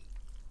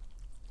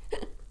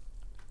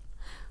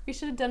 we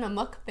should have done a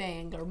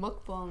mukbang or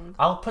mukbang.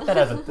 I'll put that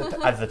as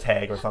a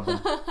tag or something.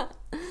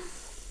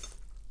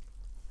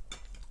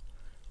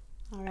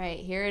 All right,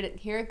 here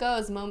it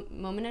goes.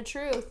 Moment of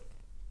truth.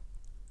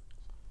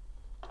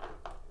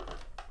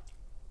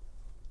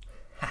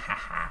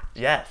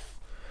 Yes.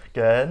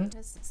 Good.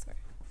 This is square.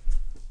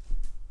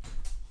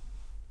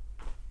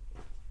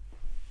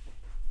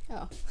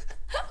 Oh,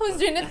 I was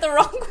doing it the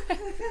wrong way.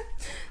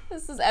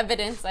 This is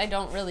evidence I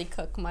don't really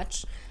cook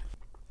much.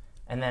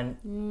 And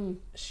then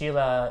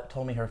Sheila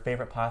told me her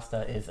favorite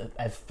pasta is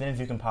as thin as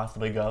you can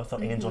possibly go.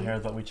 So angel hair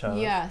is what we chose.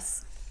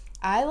 Yes,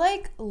 I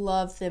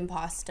love thin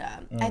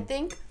pasta. I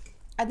think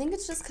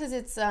it's just because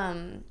it's I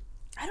don't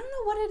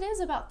know what it is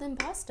about thin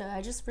pasta.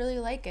 I just really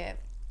like it.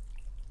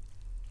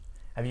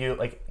 Have you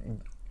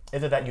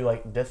is it that you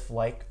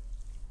dislike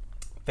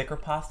thicker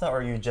pasta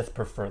or you just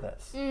prefer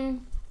this?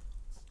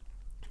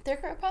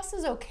 Thicker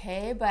pasta's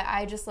okay, but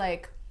I just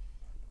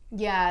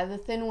the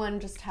thin one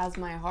just has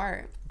my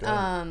heart. Good.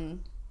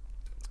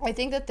 I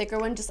think the thicker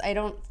one I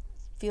don't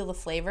feel the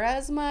flavor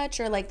as much,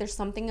 or there's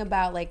something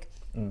about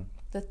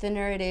the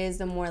thinner it is,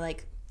 the more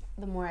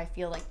I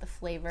feel the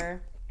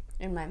flavor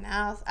in my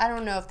mouth. I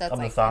don't know if that's Of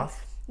the sauce?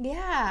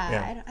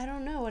 Yeah. I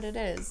don't know what it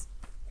is.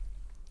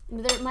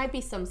 There might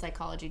be some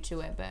psychology to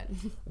it, but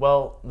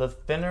Well, the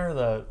thinner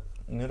the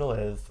noodle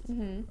is,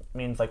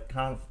 means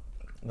kind of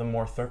the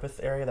more surface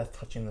area that's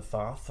touching the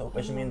sauce. So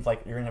which means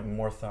you're gonna have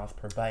more sauce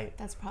per bite.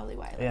 that's probably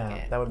why I like it.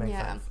 Yeah, that would make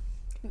sense.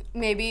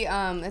 Maybe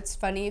it's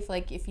funny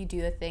if you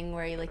do the thing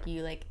where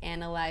you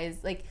analyze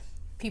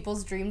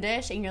people's dream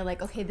dish and you're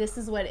okay, this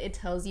is what it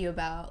tells you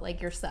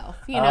about yourself,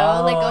 you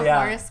know, Oh,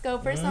 yeah.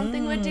 horoscope or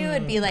something would do.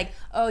 It'd be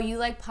oh, you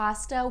like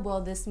pasta,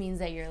 well this means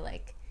that you're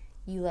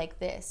you like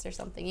this or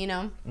something, you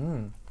know.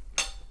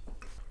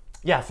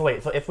 Yeah, so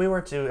wait, so if I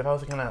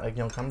was to kind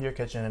of come to your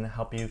kitchen and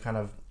help you kind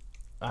of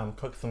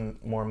cook some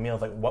more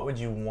meals, what would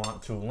you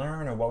want to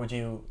learn, or what would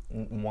you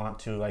want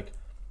to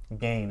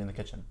gain in the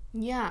kitchen?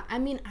 Yeah, I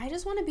mean, I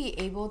just want to be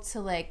able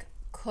to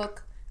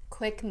cook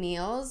quick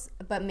meals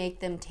but make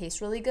them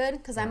taste really good,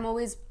 because I'm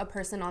always a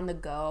person on the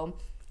go.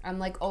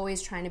 I'm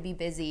always trying to be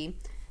busy,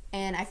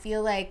 and I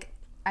feel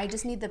I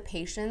just need the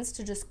patience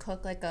to just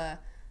cook a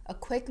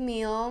quick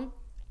meal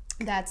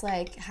that's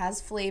has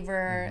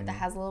flavor, that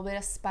has a little bit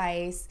of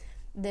spice,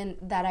 then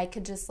that I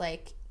could just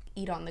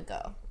eat on the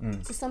go.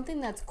 So something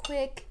that's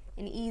quick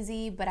and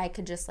easy, but I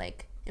could just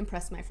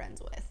impress my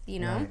friends with, you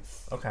know?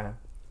 Nice. Okay.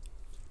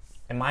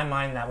 In my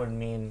mind, that would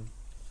mean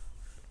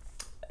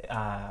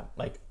I'm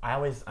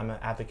an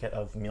advocate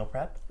of meal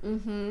prep.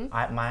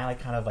 My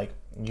kind of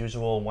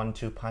usual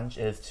 1-2 punch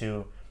is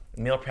to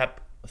meal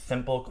prep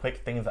simple, quick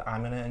things that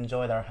I'm gonna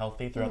enjoy that are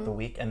healthy throughout the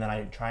week, and then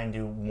I try and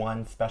do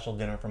one special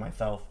dinner for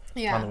myself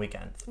on the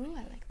weekends. Ooh,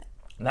 I like that.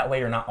 That way,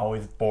 you're not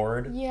always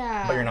bored.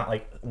 Yeah. But you're not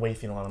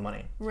wasting a lot of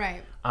money.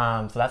 Right.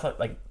 So that's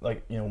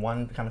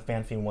one kind of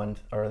fancy one,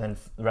 or then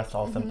the rest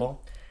all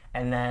simple.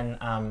 And then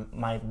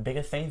my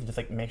biggest thing is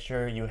just make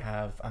sure you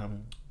have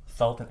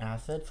salt and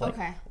acid. So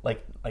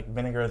like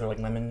vinegars or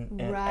lemon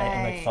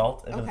and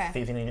salt. The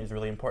seasoning is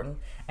really important.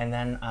 And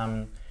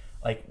then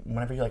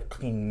whenever you're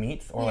cooking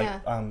meats or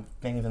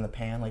things in the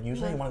pan,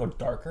 usually you want to go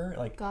darker.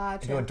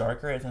 Gotcha. If you go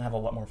darker, it's gonna have a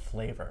lot more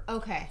flavor.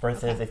 Okay.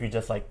 Versus if you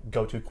just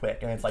go too quick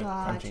and it's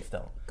crunchy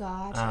still.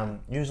 Gotcha.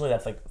 Usually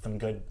that's some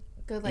good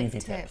easy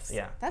tips.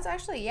 Yeah. That's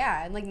actually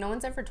and no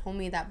one's ever told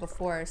me that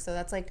before, so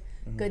that's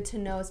good to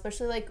know,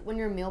 especially when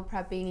you're meal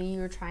prepping and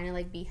you're trying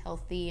to be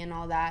healthy and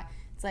all that.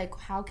 It's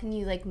how can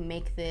you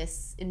make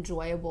this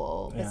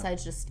enjoyable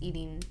besides just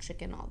eating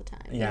chicken all the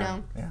time, you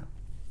know? Yeah.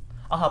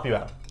 I'll help you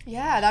out.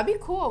 Yeah, that'd be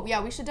cool.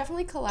 Yeah, we should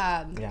definitely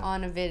collab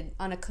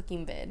on a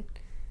cooking vid.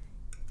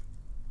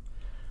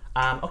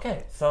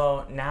 Okay,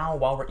 so now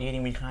while we're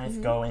eating, we kind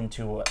of go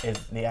into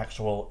the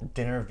actual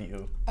dinner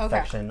view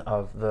section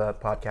of the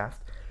podcast.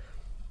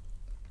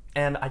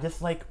 And I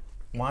just want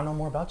to know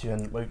more about you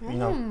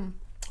and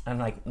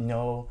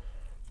know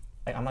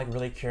I'm like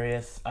really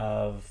curious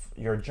of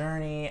your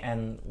journey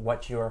and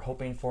what you are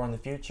hoping for in the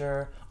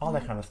future, all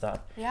that kind of stuff.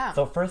 Yeah.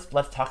 So first,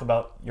 let's talk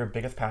about your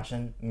biggest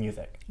passion,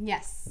 music.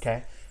 Yes.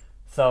 Okay.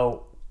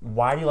 So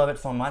why do you love it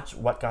so much?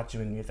 What got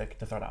you in music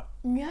to start out?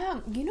 Yeah,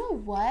 you know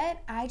what?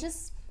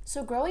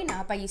 So growing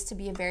up, I used to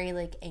be a very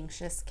like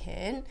anxious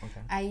kid.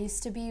 Okay. I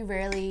used to be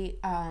really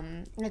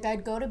like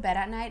I'd go to bed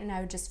at night and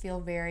I would just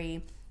feel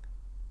very,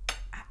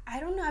 I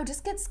don't know, I would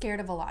just get scared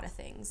of a lot of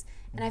things.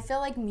 And I feel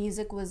like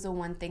music was the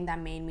one thing that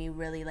made me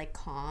really like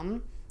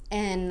calm,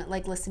 and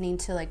like listening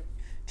to like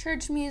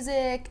church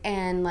music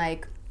and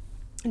like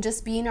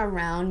just being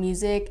around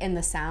music and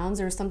the sounds,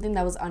 there was something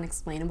that was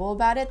unexplainable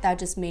about it that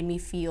just made me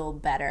feel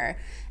better.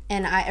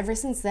 And ever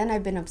since then,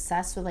 I've been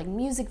obsessed with like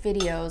music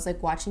videos.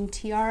 Like watching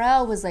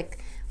TRL was like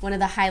one of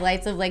the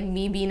highlights of like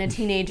me being a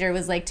teenager,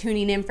 was like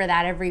tuning in for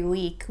that every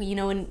week. You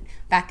know, when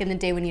back in the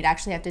day when you'd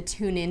actually have to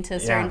tune in to a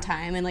certain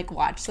time and like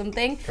watch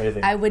something,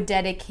 Crazy. I would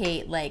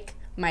dedicate like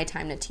my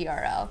time to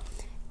TRL.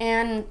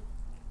 And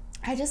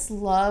I just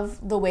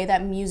love the way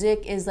that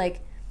music is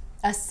like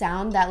a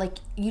sound that like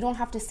you don't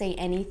have to say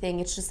anything.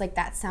 It's just like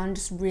that sound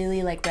just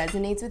really like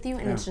resonates with you,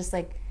 and it's just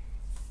like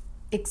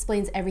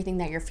explains everything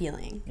that you're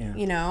feeling.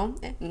 You know,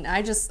 and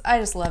I just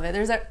love it.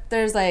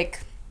 There's like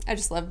I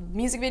just love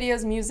music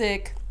videos,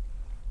 music.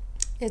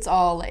 It's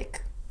all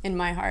like in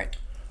my heart.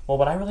 Well,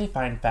 what I really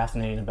find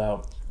fascinating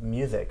about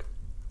music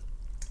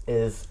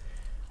is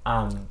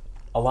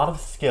a lot of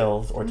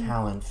skills or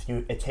talents.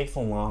 It takes a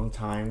long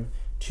time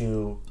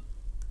to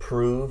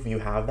prove you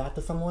have that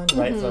to someone,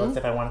 right? So let's say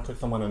if I want to cook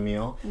someone a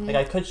meal, like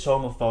I could show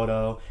them a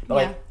photo, but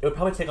like it would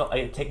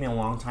probably take me a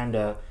long time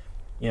to,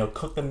 you know,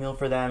 cook the meal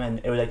for them,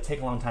 and it would like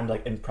take a long time to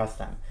like impress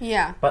them.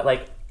 Yeah. But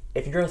like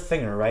if you're a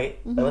singer, right?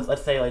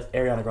 Let's say like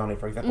Ariana Grande,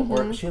 for example,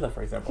 or Sheila,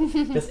 for example.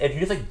 If you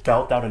just like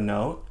belt out a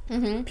note,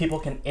 people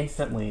can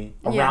instantly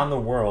around the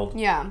world,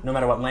 no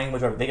matter what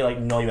language, or they can like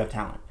know you have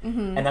talent,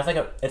 and that's like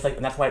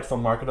and that's why it's so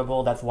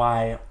marketable. That's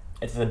why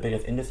it's the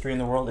biggest industry in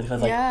the world,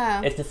 because like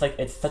it's just like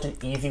it's such an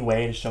easy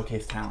way to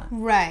showcase talent.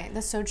 Right.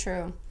 That's so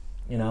true.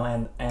 You know,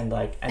 and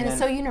it's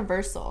so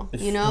universal.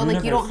 You know,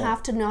 like you don't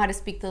have to know how to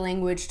speak the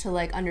language to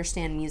like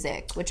understand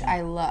music, which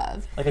I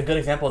love. Like a good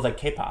example is like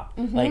K-pop.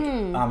 Like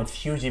it's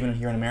huge even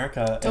here in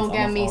America. Don't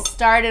get me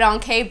started on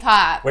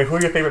K-pop. Wait, who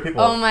are your favorite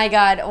people? Oh my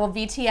god. Well,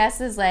 BTS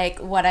is like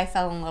what I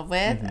fell in love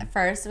with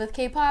first with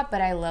K-pop,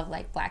 but I love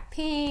like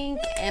Blackpink,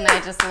 and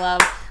I just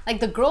love like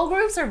the girl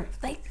groups are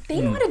like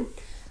they know how to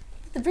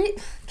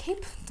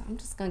K-pop. I'm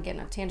just gonna get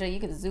in a tangent. You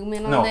can zoom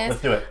in on this. No,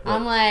 let's do it.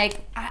 I'm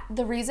like,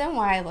 the reason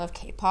why I love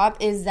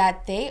K-pop is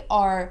that they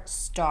are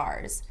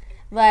stars.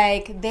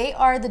 Like, they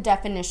are the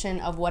definition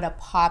of what a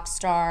pop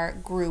star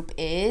group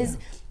is.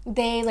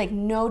 They like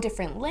know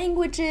different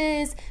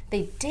languages.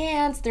 They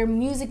dance. Their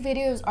music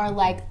videos are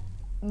like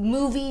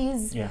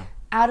movies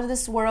out of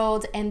this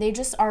world, and they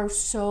just are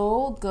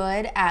so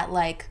good at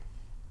like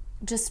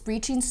just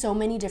reaching so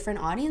many different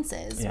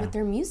audiences with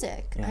their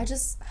music.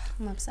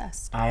 I'm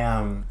obsessed.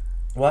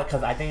 Well,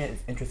 because I think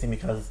it's interesting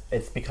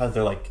because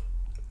they're like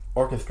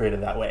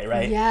orchestrated that way,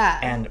 right? Yeah.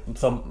 And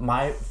so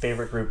my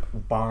favorite group,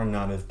 bar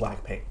none, is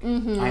Blackpink.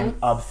 I'm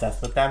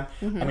obsessed with them.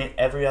 I mean,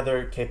 every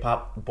other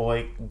K-pop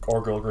boy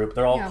or girl group,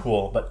 they're all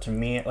cool, but to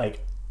me,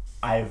 like,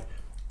 I've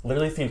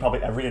literally seen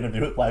probably every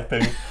interview with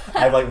Blackpink.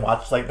 I've like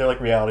watched like their like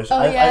reality show.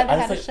 They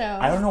had a show.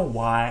 I don't know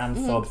why I'm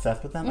so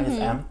obsessed with them. I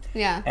just am.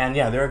 Yeah. And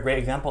they're a great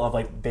example of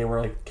like they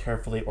were like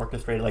carefully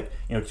orchestrated. Like,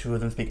 you know, two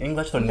of them speak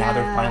English, so now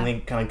they're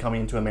finally kind of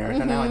coming into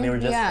America now, and they were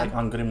just like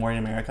on Good Morning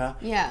America.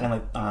 Yeah.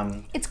 And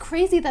like it's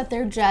crazy that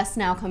they're just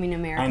now coming to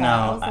America. I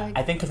know.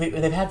 I think because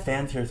they've had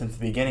fans here since the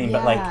beginning,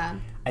 but like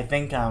I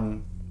think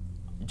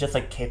just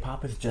like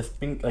K-pop has just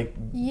been like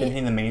been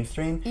hitting the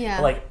mainstream. Yeah.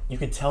 But, like you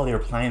could tell they were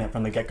playing it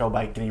from the get-go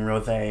by getting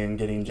Rose and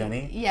getting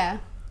Jennie. Yeah.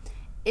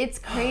 It's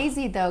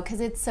crazy though, because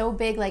it's so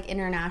big like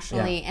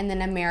internationally, and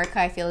then America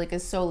I feel like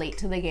is so late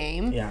to the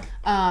game. Yeah.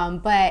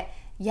 But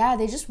yeah,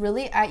 they just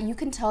really you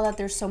can tell that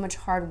there's so much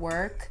hard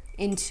work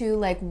into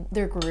like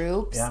their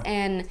groups,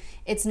 and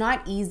it's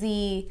not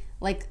easy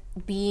like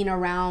being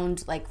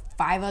around like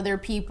 5 other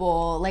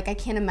people. Like I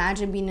can't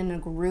imagine being in a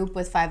group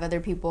with 5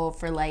 other people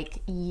for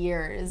like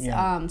years.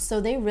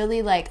 So they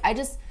really like, I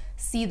just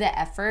see the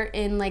effort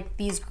in like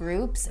these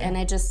groups, and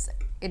it just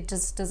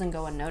doesn't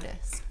go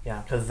unnoticed.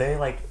 Yeah, because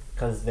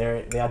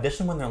they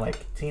audition when they're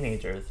like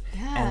teenagers,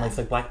 and like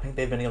so Blackpink,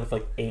 they've been together for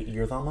like 8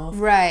 years almost,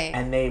 right?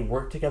 And they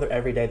work together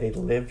every day. They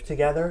live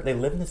together. They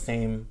live in the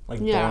same like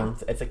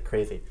dorms. It's like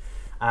crazy.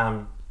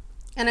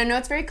 And I know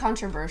it's very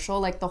controversial,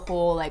 like the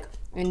whole like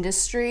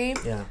industry,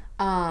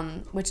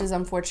 which is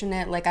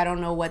unfortunate. Like I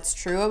don't know what's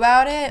true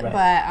about it,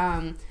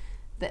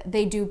 but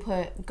they do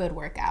put good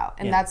work out,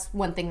 and that's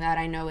one thing that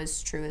I know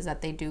is true, is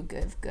that they do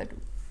give good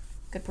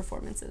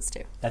performances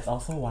too. That's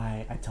also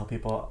why I tell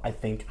people, I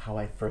think how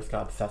I first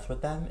got obsessed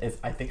with them is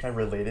I think I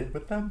related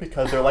with them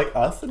because they're like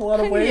us in a lot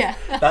of ways.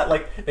 That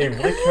like they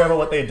really care about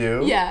what they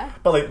do.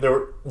 But like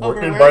their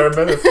work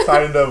environment is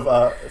kind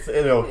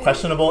of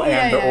questionable,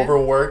 and they're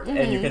overworked,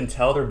 and you can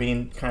tell they're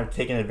being kind of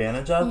taken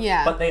advantage of.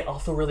 But they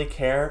also really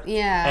care.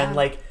 And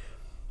like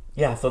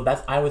Yeah, so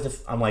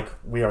I'm like,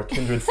 we are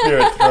kindred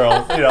spirits,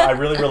 girls. You know, I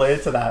really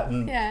related to that.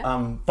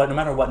 And, but no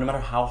matter what, no matter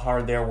how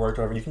hard they're worked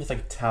or whatever, you can just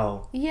like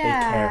tell they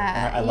care.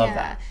 And I love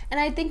that. And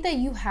I think that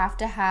you have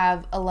to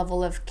have a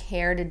level of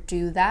care to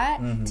do that,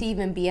 to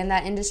even be in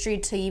that industry,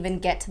 to even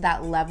get to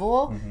that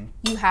level.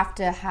 You have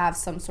to have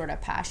some sort of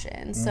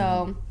passion.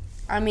 So,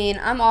 I mean,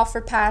 I'm all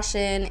for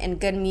passion and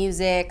good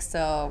music,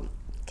 so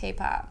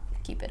K-pop,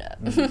 keep it up.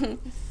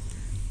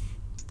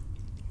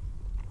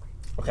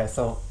 Okay,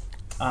 so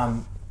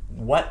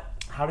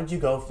how did you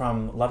go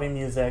from loving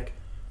music,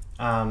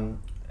 and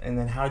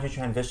then how did you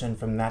transition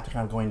from that to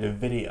kind of going to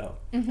video?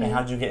 And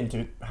how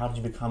did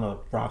you become a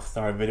rock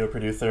star, video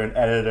producer, and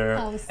editor,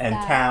 and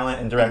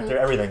talent, and director,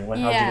 everything? How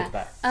did you get to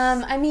that?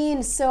 I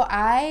mean, so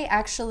I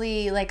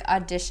actually like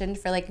auditioned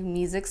for like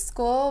music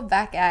school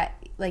back at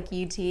like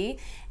UT.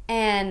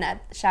 And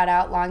shout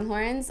out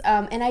Longhorns.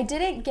 And I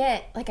didn't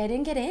get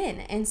in.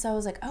 And so I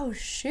was like, oh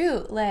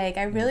shoot, like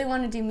I really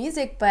want to do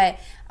music, but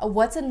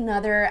what's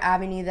another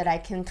avenue that I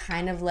can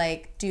kind of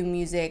like do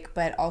music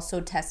but also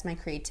test my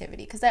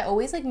creativity? Because I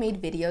always like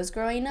made videos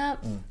growing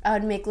up. I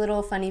would make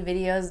little funny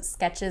videos,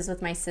 sketches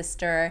with my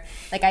sister.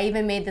 Like I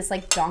even made this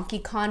like Donkey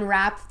Kong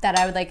rap that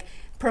I would like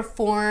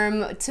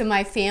perform to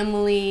my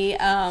family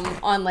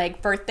on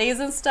like birthdays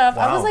and stuff.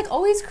 Wow. I was like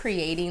always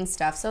creating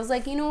stuff. So I was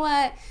like, you know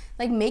what?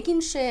 Like making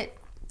shit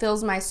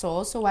fills my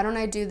soul, so why don't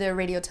I do the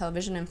radio,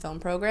 television, and film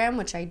program,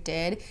 which I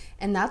did.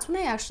 And that's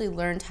when I actually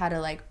learned how to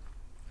like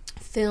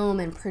film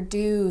and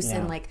produce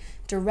and like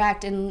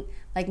direct, and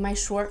like my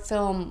short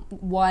film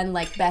won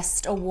like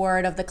best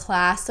award of the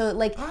class. So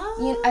like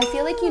I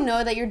feel like you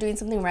know that you're doing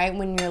something right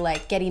when you're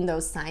like getting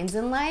those signs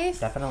in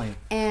life. Definitely.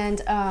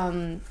 And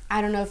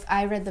I don't know if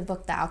I read the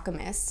book The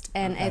Alchemist,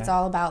 and it's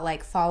all about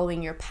like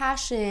following your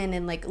passion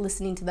and like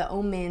listening to the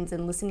omens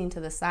and listening to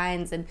the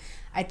signs. And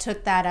I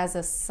took that as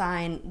a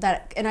sign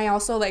that, and I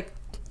also like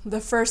the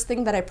first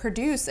thing that I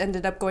produced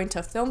ended up going to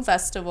a film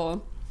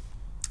festival.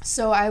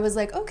 So I was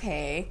like,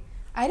 okay,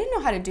 I didn't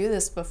know how to do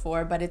this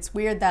before, but it's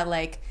weird that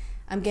like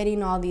I'm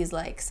getting all these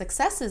like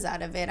successes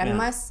out of it. I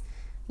must,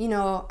 you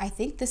know, I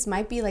think this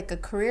might be like a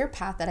career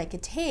path that I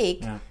could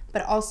take,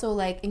 but also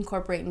like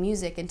incorporate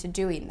music into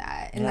doing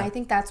that. And I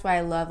think that's why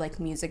I love like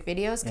music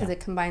videos, because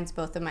it combines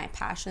both of my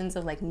passions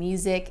of like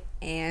music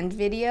and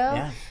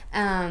video.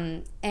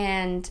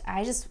 And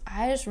I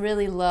just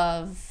really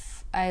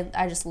love,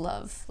 I just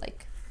love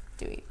like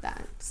doing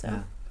that.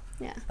 So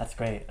yeah. That's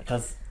great,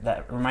 because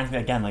that reminds me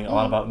again like a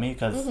lot about me,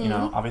 because you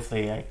know,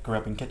 obviously I grew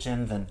up in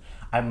kitchens, and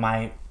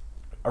my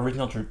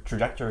original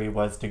trajectory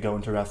was to go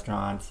into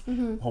restaurants,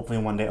 hopefully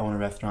one day own a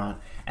restaurant.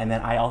 And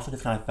then I also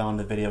just kind of fell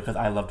into video because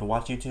I love to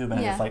watch YouTube, and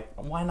I was like,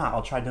 why not?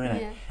 I'll try doing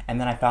it.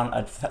 And then I found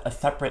a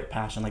separate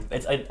passion. Like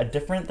it's a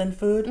different than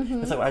food.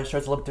 It's like, I'm sure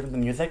it's a little different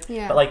than music,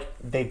 but like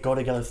they go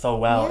together so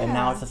well. And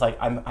now it's just like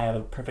I have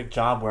a perfect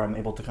job where I'm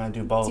able to kind of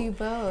do both.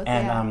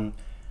 And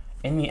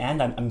in the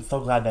end, I'm so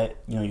glad that,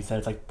 you know, you said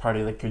it's like part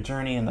of like your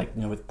journey, and like,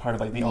 you know, with part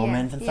of like the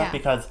omens and stuff,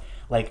 because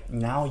like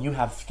now you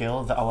have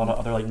skills that a lot of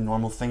other like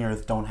normal singers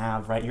don't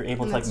have, right? You're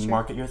able to like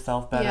market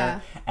yourself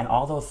better, and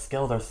all those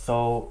skills are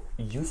so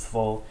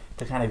useful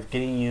to kind of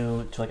getting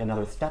you to like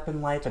another step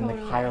in life and like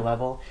higher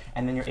level.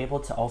 And then you're able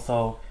to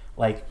also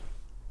like,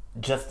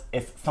 just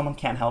if someone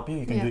can't help you,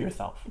 you can do it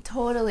yourself.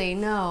 Totally,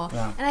 no.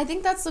 And I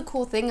think that's the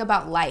cool thing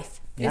about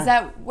life, is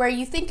that where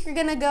you think you're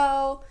gonna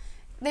go,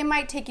 they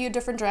might take you a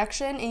different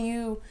direction, and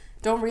you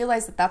don't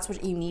realize that that's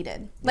what you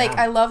needed. Like,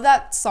 I love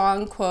that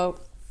song quote.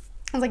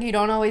 It's like, you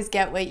don't always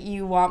get what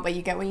you want, but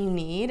you get what you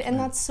need. And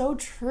that's so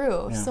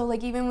true. So,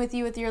 like, even with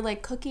you, with your,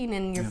 like, cooking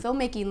and your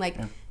filmmaking, like,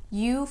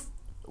 you,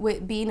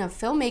 with being a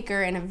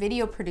filmmaker and a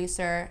video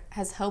producer,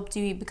 has helped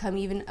you become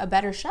even a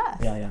better chef.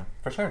 Yeah,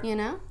 for sure. You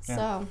know?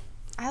 So,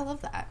 I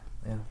love that.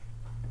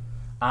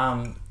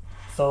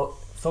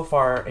 So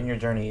far in your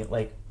journey,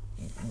 like,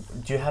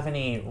 do you have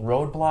any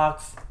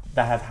roadblocks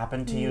that have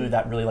happened to you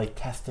that really like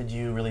tested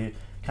you, really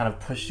kind of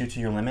pushed you to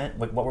your limit?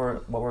 Like what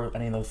were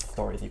any of those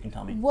stories you can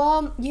tell me?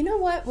 Well, you know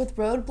what, with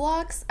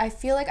roadblocks, I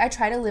feel like I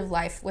try to live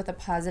life with a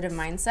positive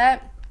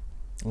mindset.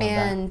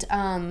 And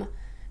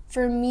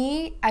for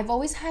me, I've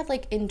always had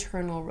like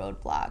internal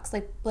roadblocks,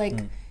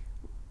 like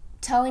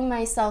telling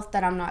myself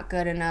that I'm not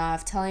good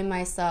enough, telling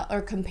myself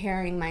or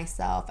comparing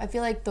myself. I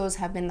feel like those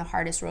have been the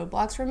hardest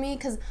roadblocks for me,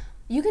 because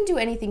you can do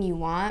anything you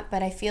want,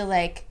 but I feel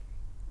like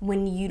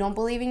when you don't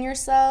believe in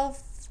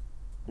yourself,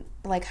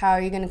 like, how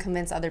are you going to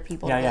convince other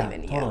people to believe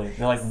in you? Totally.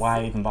 They're like,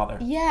 why even bother?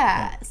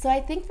 So I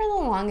think for the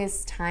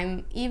longest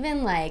time,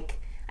 even like,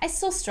 I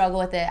still struggle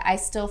with it. I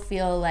still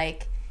feel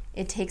like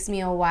it takes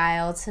me a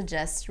while to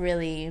just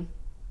really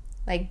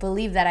like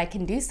believe that I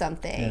can do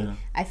something.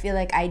 I feel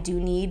like I do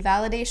need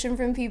validation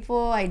from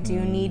people. I do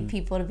need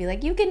people to be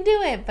like, you can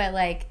do it. But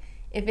like,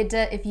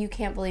 if you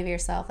can't believe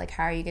yourself, like,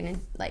 how are you going to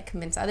like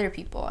convince other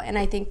people? And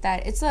I think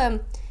that it's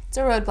a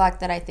roadblock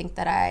that I think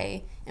that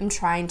I am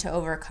trying to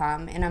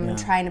overcome, and I'm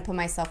trying to put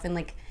myself in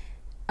like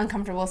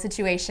uncomfortable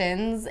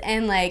situations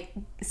and like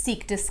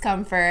seek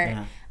discomfort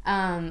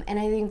And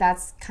I think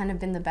that's kind of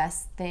been the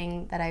best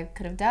thing that I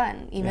could have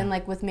done. Even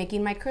like with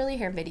making my curly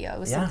hair video. It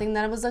was something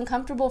that was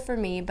uncomfortable for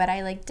me, but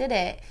I like did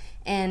it.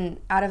 And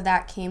out of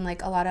that came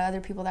like a lot of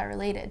other people that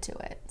related to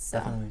it. So.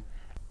 Definitely.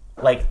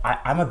 Like,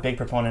 I'm a big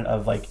proponent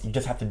of, like, you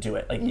just have to do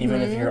it. Like,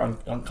 even if you're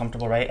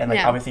uncomfortable, right? And,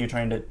 like, obviously you're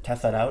trying to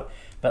test that out.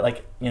 But,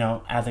 like, you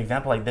know, as an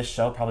example, like, this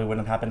show probably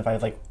wouldn't have happened if I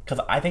was, like,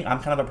 because I think I'm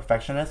kind of a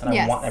perfectionist and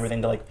I want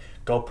everything to, like,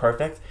 go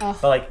perfect.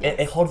 But, like,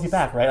 it holds you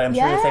back, right? I'm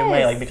sure you're the same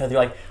way. Like, because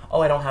you're like,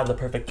 oh, I don't have the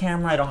perfect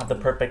camera. I don't have the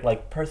perfect,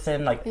 like,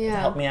 person, like, to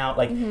help me out.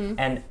 Like,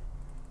 and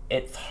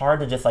it's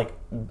hard to just, like,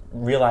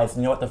 realize,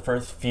 you know what, the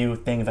first few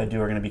things I do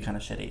are going to be kind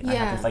of shitty. I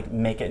have to just, like,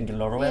 make it and get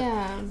it over with.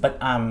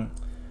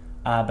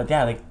 But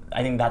yeah, like,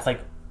 I think that's,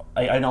 like,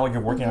 I know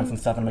you're working on some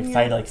stuff, and I'm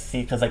excited to, like,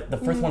 see, because, like, the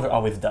first ones are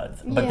always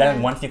duds. But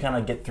then once you kind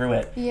of get through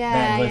it,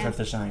 then it really starts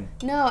to shine.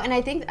 No, and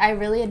I think I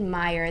really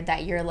admire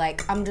that you're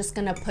like, I'm just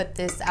going to put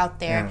this out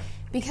there.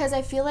 Because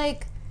I feel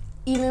like,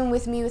 even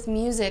with me with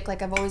music,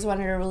 like, I've always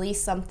wanted to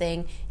release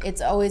something.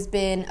 It's always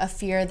been a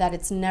fear that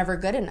it's never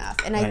good enough.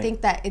 And I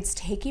think that it's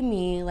taken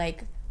me,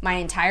 like, my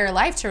entire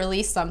life to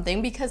release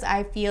something because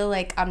I feel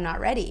like I'm not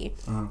ready.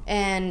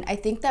 And I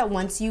think that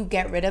once you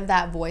get rid of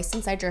that voice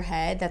inside your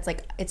head that's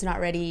like, it's not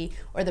ready,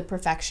 or the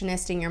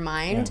perfectionist in your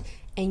mind,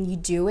 and you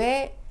do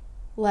it,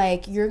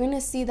 like, you're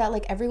gonna see that,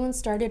 like, everyone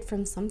started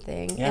from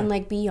something. And,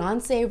 like,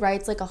 Beyonce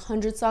writes, like,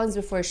 100 songs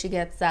before she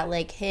gets that,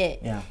 like,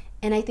 hit.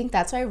 And I think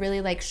that's why I really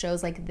like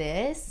shows like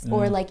this,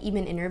 or like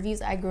even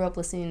interviews. I grew up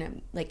listening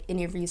to like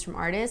interviews from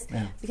artists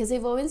because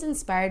they've always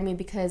inspired me,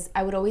 because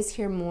I would always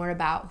hear more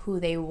about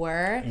who they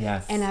were.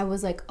 And I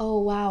was like, oh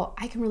wow,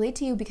 I can relate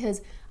to you,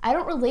 because I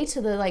don't relate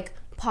to the like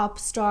pop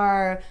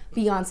star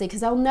Beyonce,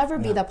 because I'll never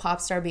be the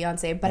pop star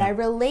Beyonce, but I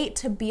relate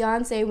to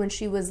Beyonce when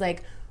she was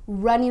like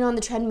running on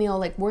the treadmill,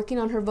 like working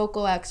on her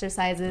vocal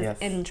exercises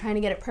and trying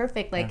to get it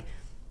perfect. Like,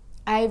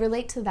 I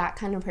relate to that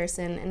kind of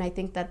person, and I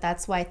think that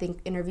that's why I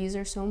think interviews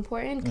are so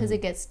important, because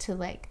it gets to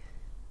like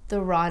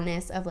the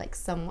rawness of like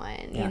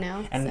someone, you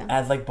know. And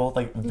as like both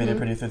like video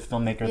producers,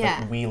 filmmakers,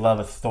 like, we love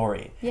a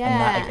story, and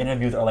that, like,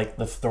 interviews are like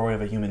the story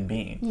of a human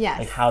being,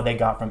 like how they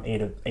got from A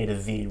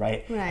to Z,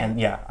 right? And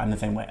I'm the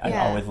same way.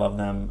 I always love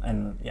them,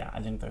 and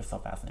I think they're so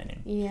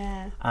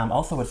fascinating.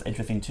 Also, what's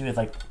interesting too is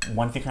like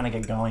once you kind of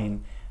get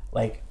going,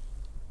 like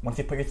once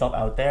you put yourself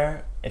out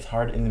there, it's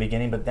hard in the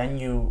beginning, but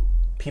then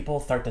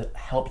people start to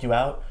help you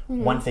out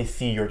once they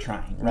see you're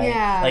trying,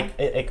 right?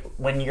 Like,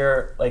 when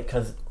you're, like,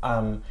 because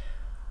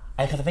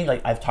I think,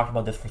 like, I've talked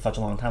about this for such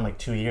a long time, like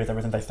 2 years,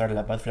 ever since I started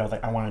at BuzzFeed, I was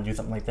like, I want to do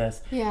something like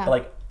this. But,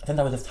 like, since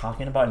I was just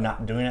talking about it and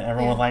not doing it,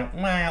 everyone was like,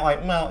 meh,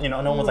 like, well, you know,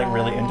 no one was, like,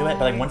 really into it.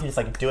 But, like, once you just,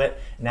 like, do it,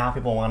 now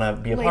people want to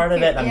be a part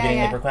of it. I'm getting,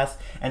 like, requests.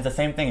 And it's the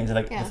same thing. It's,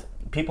 like, just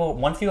people,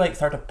 once you, like,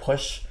 start to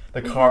push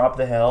the car up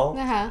the hill,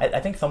 I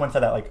think someone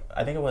said that, like,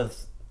 I think it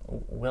was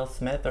Will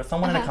Smith or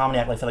someone in a comedy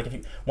act, like, said,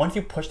 like, once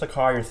you push the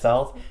car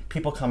yourself,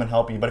 people come and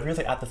help you. But if you're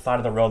just, like, at the side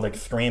of the road, like,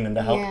 screaming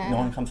to help, no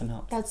one comes and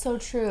helps. That's so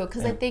true,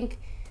 because I think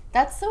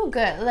that's so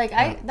good.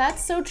 Like,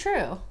 that's so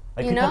true.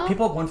 Like, you know?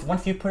 People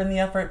once you put in the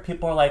effort,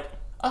 people are like,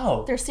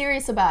 oh, they're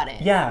serious about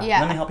it. Let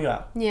me help you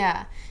out.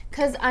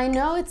 Because I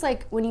know it's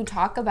like when you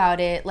talk about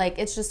it, like,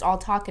 it's just all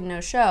talk and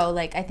no show.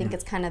 Like, I think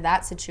it's kind of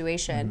that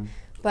situation.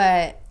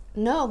 But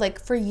no,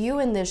 like, for you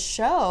in this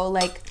show,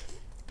 like,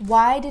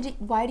 why do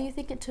you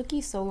think it took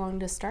you so long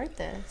to start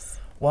this?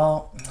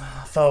 Well,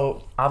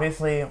 so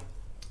obviously,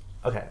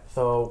 okay,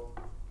 so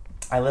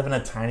I live in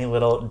a tiny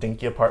little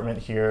dinky apartment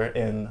here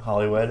in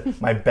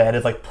Hollywood. My bed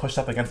is like pushed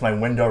up against my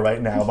window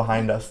right now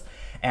behind us,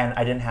 and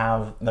I didn't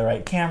have the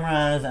right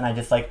cameras, and I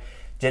just like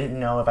didn't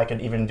know if I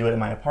could even do it in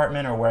my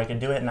apartment or where I could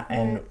do it,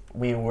 and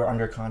we were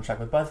under contract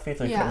with BuzzFeed,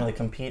 so we couldn't really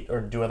compete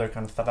or do other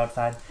kind of stuff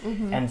outside.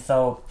 And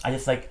so I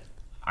just like,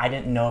 I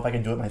didn't know if I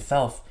could do it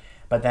myself.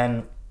 But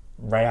then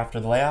right after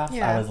the layoffs,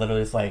 I was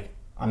literally just like,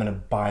 I'm going to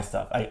buy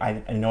stuff.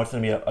 I know it's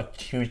going to be a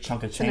huge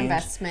chunk of change. It's an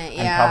investment,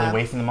 I'm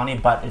probably wasting the money,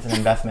 but it's an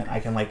investment. I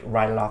can, like,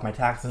 write it off my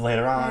taxes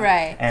later on.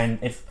 And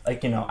it's,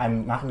 like, you know,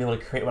 I'm not going to be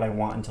able to create what I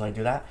want until I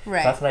do that. So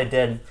that's what I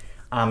did.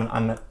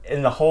 I'm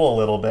in the hole a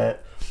little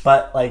bit,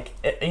 but, like,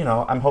 you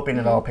know, I'm hoping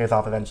it all pays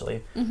off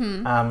eventually.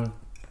 But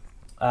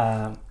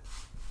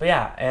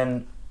yeah,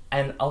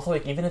 and also,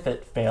 like, even if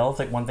it fails,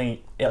 like, one thing,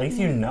 at least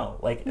you know,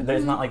 like,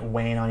 there's not, like,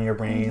 weighing on your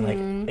brain, like,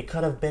 it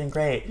could have been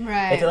great.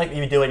 If, like,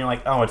 you do it and you're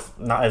like, oh, it's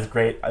not as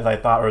great as I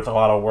thought, or it's a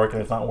lot of work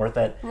and it's not worth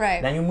it,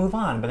 then you move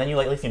on, but then you,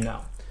 like, at least you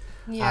know.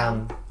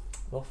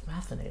 Well,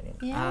 fascinating.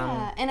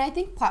 And I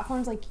think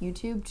platforms like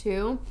YouTube,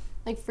 too,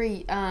 like, for,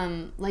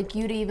 like,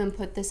 you to even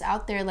put this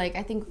out there, like,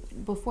 I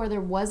think before there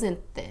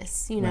wasn't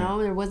this, you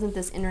know, there wasn't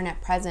this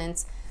internet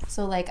presence,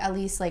 so, like, at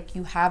least, like,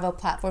 you have a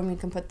platform you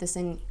can put this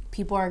in,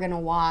 people are gonna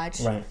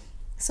watch.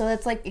 So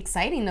it's like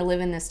exciting to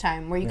live in this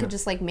time where you could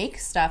just like make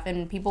stuff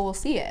and people will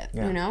see it.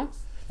 You know.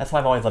 That's why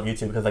I've always loved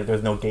YouTube, because like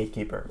there's no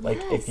gatekeeper. Like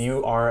if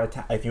you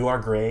are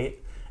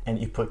great and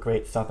you put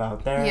great stuff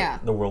out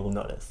there, the world will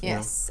notice. You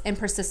know? And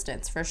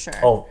persistence for sure.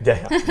 Oh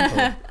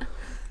yeah.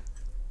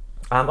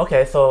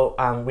 Okay, so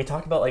we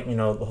talked about like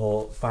the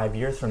whole 5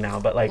 years from now,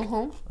 but like,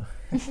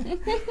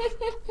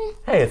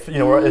 hey, it's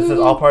this is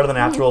all part of the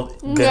natural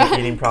dinner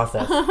eating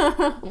process.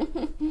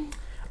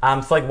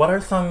 So like, what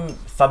are some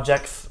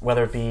subjects,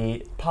 whether it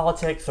be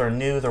politics or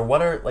news, or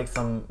what are like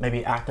some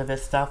maybe activist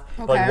stuff?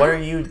 Okay. Like, what are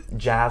you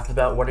jazzed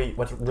about?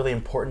 What's really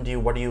important to you?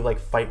 What do you like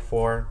fight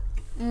for?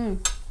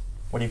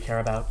 What do you care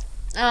about?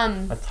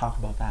 Let's talk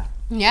about that.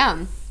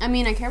 Yeah, I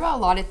mean, I care about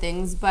a lot of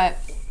things, but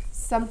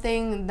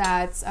something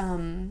that's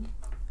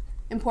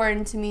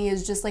important to me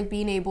is just like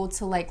being able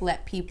to like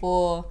let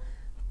people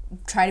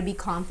try to be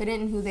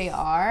confident in who they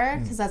are,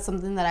 because that's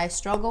something that I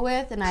struggle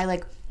with, and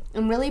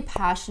I'm really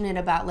passionate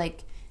about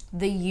like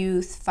the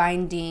youth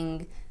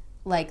finding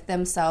like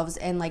themselves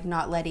and like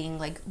not letting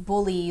like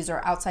bullies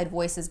or outside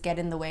voices get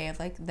in the way of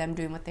like them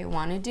doing what they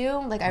want to do.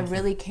 Like I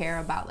really care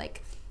about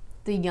like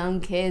the young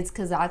kids,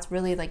 because that's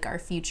really like our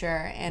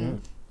future.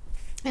 And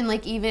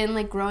like even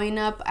like growing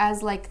up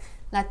as like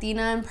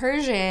Latina and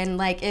Persian,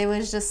 like it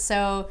was just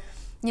so,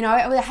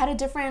 I had a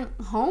different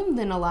home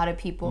than a lot of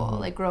people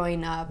like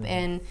growing up,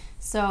 and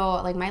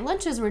so like my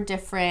lunches were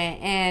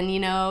different, and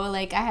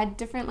like I had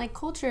different like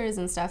cultures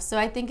and stuff. So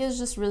I think it's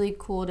just really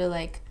cool to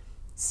like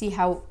see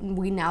how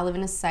we now live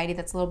in a society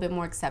that's a little bit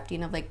more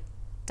accepting of like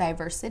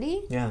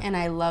diversity. Yeah. And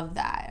I love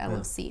that. I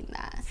love seeing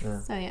that.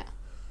 Yeah. So yeah.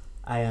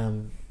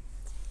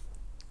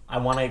 I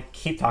want to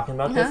keep talking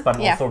about this, but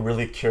I'm also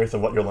really curious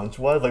of what your lunch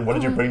was. Like, what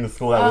did you bring to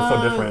school that was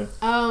so different?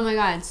 Oh my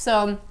God.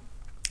 So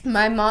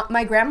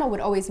my grandma would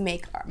always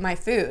make my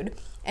food,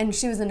 and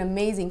she was an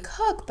amazing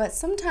cook, but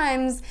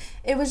sometimes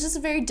it was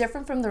just very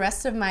different from the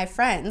rest of my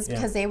friends,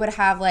 because they would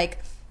have like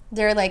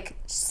their like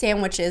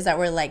sandwiches that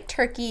were like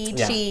turkey,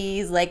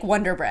 cheese, like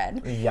Wonder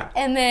Bread. Yeah.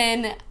 And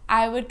then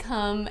I would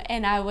come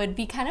and I would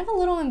be kind of a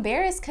little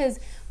embarrassed, because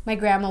my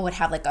grandma would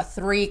have like a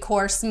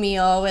 3-course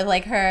meal with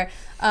like her,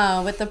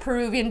 with the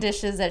Peruvian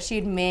dishes that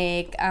she'd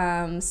make.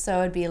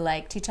 So it'd be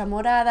like chicha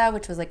morada,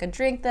 which was like a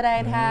drink that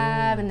I'd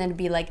have. And then it'd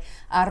be like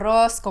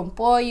arroz con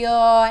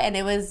pollo. And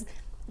it was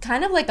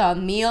kind of like a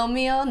meal,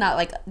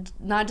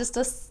 not just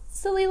a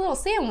silly little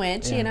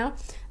sandwich,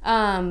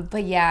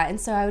 But yeah, and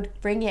so I would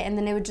bring it, and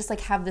then it would just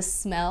like have the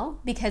smell,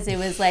 because it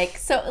was like,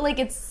 so like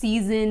it's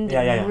seasoned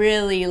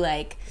really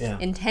like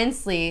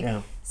intensely.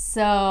 Yeah.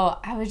 So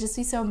I would just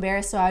be so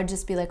embarrassed. So I would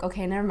just be like,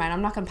 okay, never mind.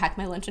 I'm not going to pack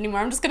my lunch anymore.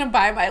 I'm just going to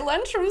buy my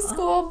lunch from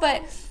school.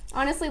 But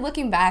honestly,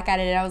 looking back at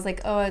it, I was like,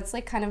 oh, it's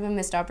like kind of a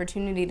missed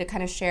opportunity to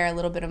kind of share a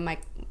little bit of my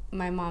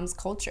mom's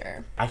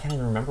culture. I can't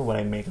even remember what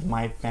I made, because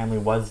my family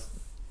was,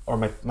 or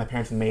my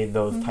parents made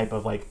those type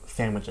of like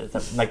sandwiches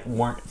that like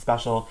weren't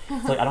special. So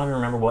like I don't even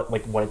remember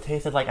what it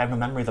tasted like. I have no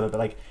memories of it, but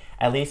like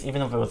at least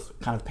even if it was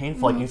kind of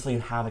painful, like usually you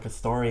have like a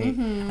story,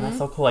 and that's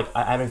so cool. Like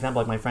I have an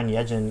example, like my friend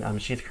Yejin,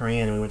 she's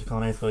Korean, and we went to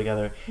culinary school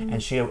together,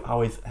 and she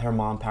always, her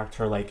mom packed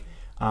her like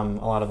a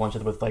lot of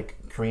lunches with like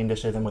Korean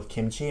dishes and with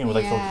kimchi, and was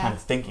like so kind of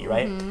stinky,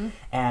 right?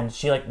 And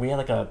she like, we had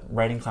like a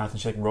writing class,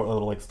 and she like wrote a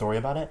little like story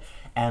about it,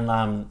 and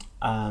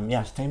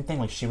same thing,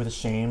 like she was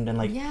ashamed, and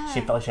like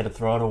she felt like she had to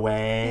throw it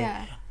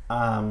away.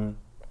 And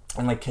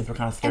like kids were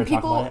kind of scared to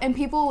talk about it. And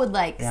people would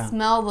like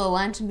smell the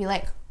lunch and be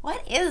like,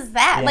 what is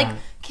that? Yeah. Like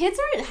kids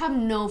have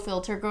no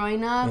filter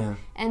growing up,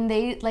 and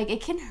they like,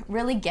 it can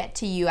really get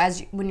to you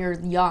when you're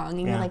young,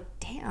 and you're like,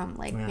 damn,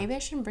 like maybe I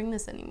shouldn't bring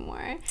this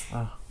anymore.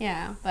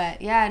 Yeah,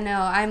 but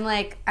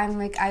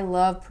I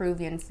love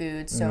Peruvian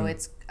food, so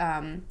it's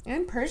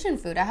and Persian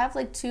food. I have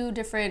like 2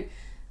 different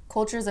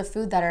cultures of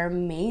food that are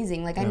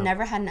amazing. Like I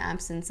never had an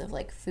absence of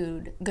like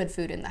good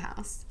food in the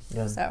house.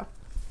 Yeah. So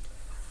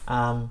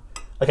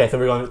okay, so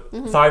we're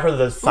going, sorry for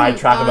the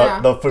sidetrack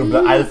about the food,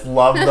 but I just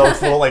love those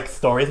little like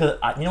stories.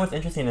 What's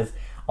interesting is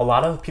a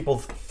lot of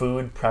people's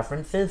food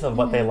preferences of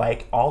what they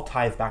like all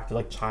ties back to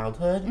like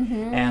childhood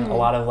and a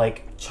lot of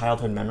like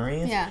childhood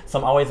memories. Yeah. So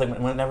I'm always like,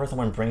 whenever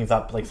someone brings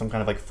up like some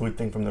kind of like food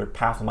thing from their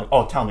past, I'm like,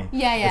 oh, tell me.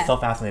 Yeah. It's so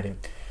fascinating.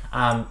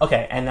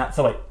 Okay, and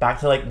so like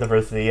back to like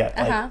diversity.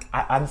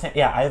 I'm saying,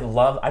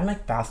 I'm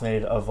like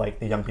fascinated of like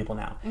the young people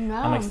now.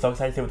 I'm like so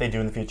excited to see what they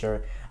do in the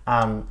future.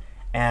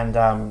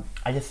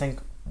 I just think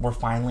we're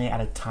finally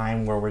at a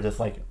time where we're just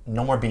like,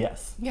 no more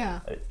BS. Yeah.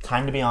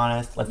 Time to be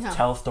honest. Let's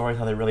tell stories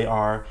how they really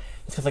are.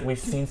 It's because like we've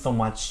seen so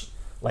much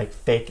like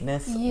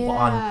fakeness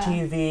on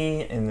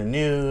TV, in the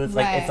news.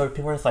 Like it's like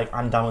people are just like,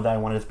 I'm done with that. I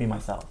want to just be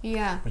myself.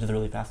 Yeah. Which is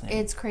really fascinating.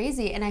 It's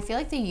crazy, and I feel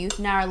like the youth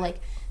now are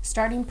like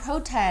starting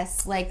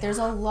protests. Like there's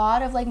a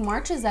lot of like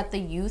marches that the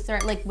youth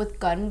are like with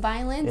gun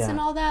violence and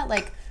all that.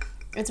 Like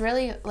it's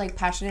really like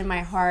passionate in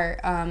my heart,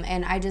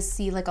 and I just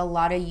see like a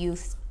lot of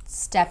youth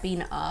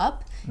stepping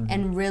up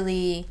and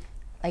really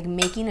like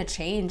making a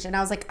change. And I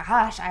was like,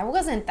 gosh, I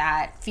wasn't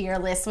that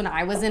fearless when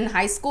I was in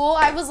high school.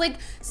 I was like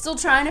still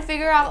trying to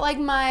figure out like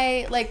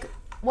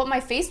what my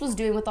face was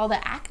doing with all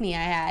the acne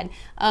I had.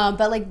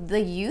 But like the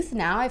youth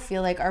now, I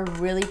feel like are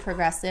really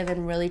progressive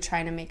and really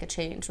trying to make a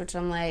change, which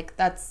I'm like,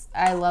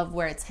 I love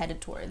where it's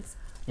headed towards.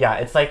 Yeah,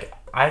 it's like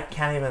I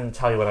can't even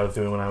tell you what I was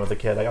doing when I was a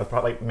kid. Like I was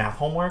probably like math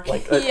homework.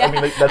 Like Yeah, I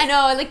mean, like, that's, I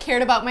know. I like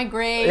cared about my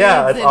grades.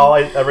 yeah, that's and- all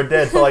I ever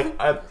did. So like,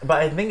 but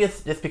I think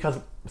it's just because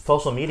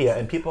social media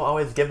and people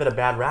always give it a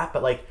bad rap,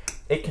 but like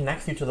it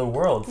connects you to the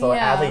world. So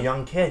Yeah. as a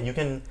young kid, you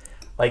can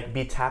like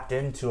be tapped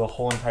into a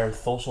whole entire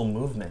social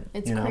movement.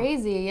 It's you know?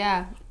 crazy,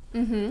 yeah.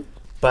 Mm-hmm.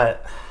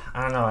 But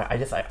I don't know.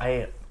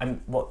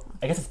 I'm well.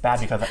 I guess it's bad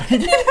because I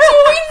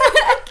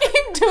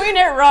keep doing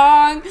it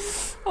wrong.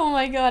 Oh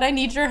my god, I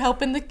need your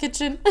help in the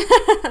kitchen.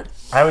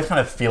 I always kind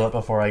of feel it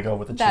before I go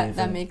with the cheese. That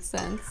and- makes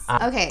sense.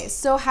 Okay,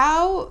 so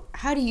how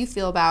do you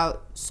feel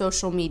about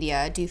social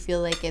media? Do you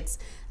feel like it's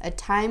a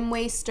time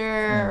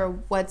waster,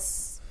 or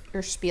what's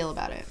your spiel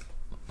about it?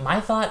 My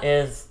thought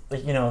is,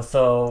 like, you know,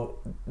 so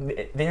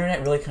the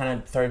internet really kind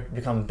of started to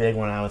become big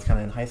when I was kind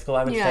of in high school,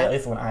 I would say, Yeah. at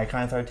least when I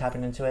kind of started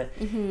tapping into it.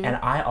 And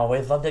I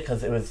always loved it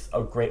because it was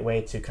a great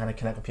way to kind of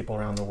connect with people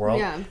around the world.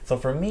 Yeah. So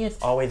for me, it's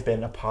always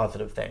been a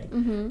positive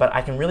thing. But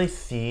I can really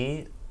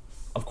see,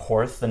 of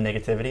course, the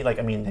negativity. Like,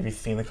 I mean, have you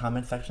seen the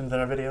comment sections in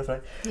our videos,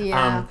 right?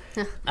 Yeah.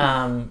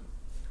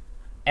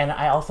 And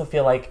I also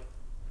feel like,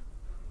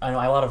 I know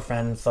I have a lot of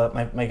friends, so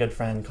my good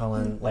friend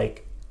Colin,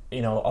 like,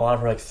 you know, a lot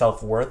of her like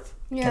self-worth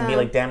can be Yeah.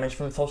 like damaged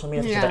from social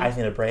media. So she's Yeah. like, I just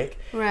need a break.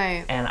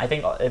 Right. And I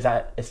think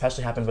that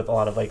especially happens with a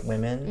lot of like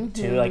women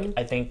too. Like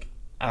I think,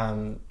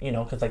 you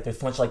know, because like there's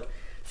so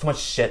much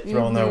shit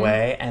thrown their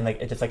way, and like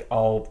it's just like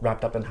all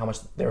wrapped up in how much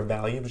they're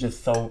valued, which is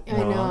so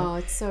I wrong. know,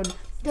 it's so...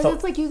 Because So-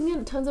 it's like you can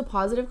get tons of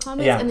positive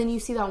comments, Yeah. and then you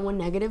see that one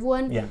negative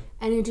one, Yeah.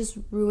 and it just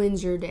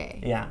ruins your day.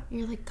 Yeah.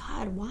 You're like,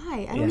 God,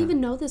 why? I don't Yeah. even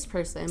know this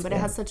person, but it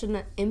Yeah. has such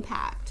an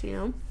impact, you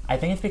know? I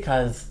think it's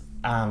because,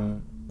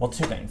 well,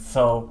 two things.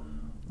 So,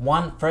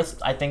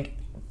 first, I think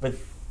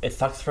it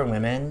sucks for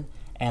women,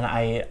 and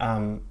I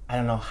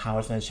don't know how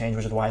it's going to change,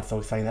 which is why it's so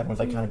exciting that everyone's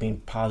like kind of being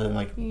positive and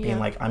like Yeah. being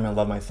like, I'm going to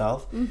love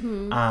myself.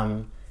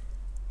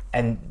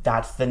 And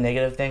that's the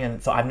negative thing.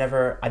 And so I've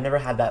never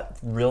had that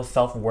real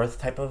self-worth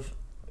type of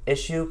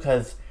issue,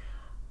 because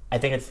I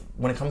think it's,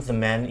 when it comes to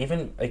men,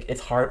 even like it's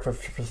hard for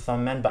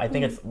some men, but I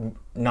think it's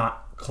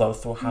not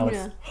close to how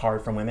Yeah. it's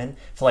hard for women.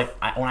 So like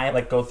when I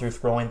like go through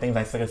scrolling things,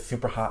 I see like a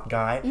super hot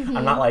guy.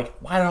 I'm not like,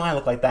 why don't I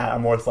look like that?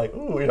 I'm more just like,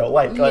 ooh, you know,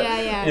 like,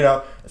 Yeah. you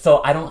know.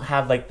 So I don't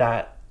have like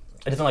that.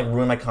 It doesn't like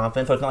ruin my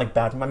confidence, so it's not like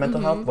bad for my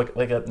mental health,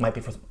 like it might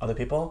be for other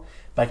people.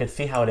 But I could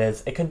see how it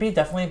is. It could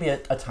definitely be a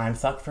time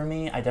suck for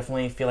me. I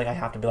definitely feel like I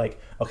have to be like,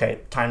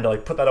 okay, time to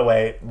like put that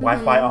away,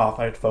 Wi-Fi off.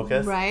 I have to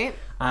focus. Right.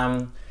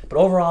 But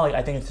overall, like,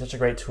 I think it's such a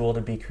great tool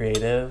to be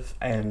creative,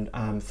 and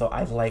so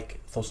I like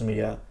social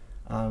media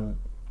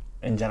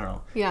in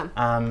general. Yeah.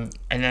 And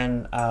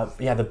then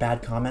the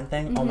bad comment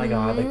thing. Oh my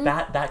god, like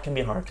that can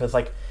be hard, because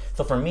like,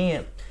 so for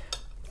me,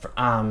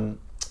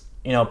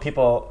 you know,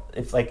 people,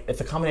 it's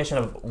a combination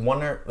of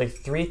one or like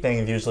three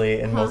things usually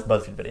in most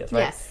BuzzFeed videos,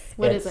 right? Yes.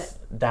 What is it?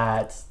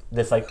 That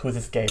this like, who's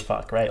this gay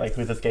fuck, right? Like,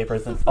 who's this gay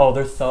person? Oh,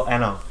 they're so, I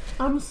know.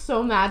 I'm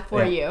so mad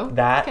for Yeah. you.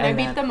 That Can I and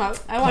beat that- them up?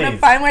 I want to Please.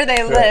 find where they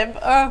Sure. live.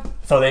 Oh.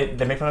 So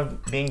they make fun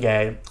of being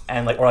gay,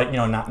 and like, or like, you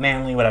know, not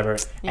manly, whatever.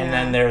 Yeah. And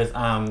then there's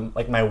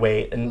like my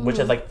weight, and which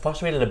has like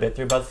fluctuated a bit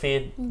through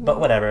BuzzFeed, but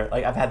whatever.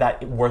 Like, I've had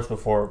that worse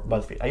before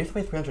BuzzFeed. I used to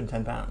weigh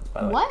 310 pounds,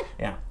 by the way. What?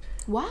 Yeah.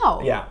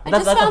 Wow. Yeah. I That's-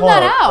 just that's a found whole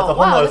that other- out. that's a whole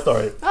wow. other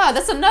story. Oh,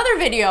 that's another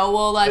video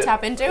we'll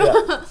tap into.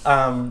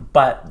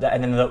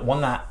 And then the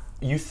one that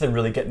used to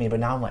really get me, but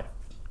now I'm like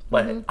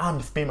I'm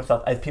just being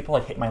myself. As people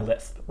like hate my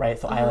lisp, right?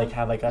 So I like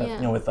have like a, Yeah.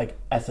 you know, with like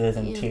S's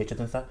and THs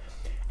and stuff,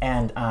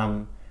 and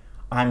I'm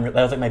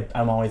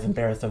always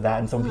embarrassed of that.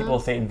 And so when people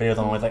say it in videos,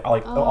 I'm always like,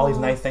 all these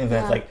nice things, and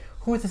it's yeah. like,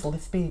 who is this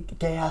lispy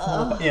gay ass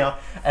motherfucker, you know?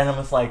 And I'm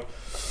just like,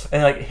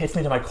 and it like hits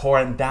me to my core,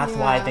 and that's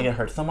why I Yeah. think it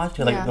hurts so much.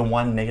 Because like Yeah. the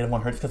one negative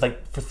one hurts, because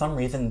like for some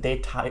reason they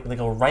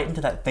go right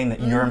into that thing that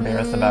you're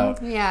embarrassed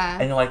about. Yeah.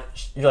 And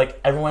you're like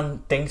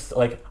everyone thinks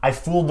like, I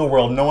fooled the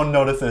world, no one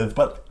notices,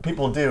 but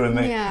people do, and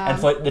Yeah. and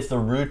so like, it's the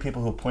rude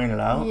people who point it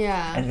out.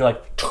 Yeah. And you're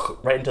like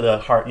right into the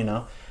heart, you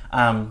know.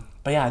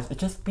 But yeah, it's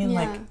just being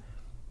Yeah. like,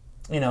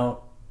 you know,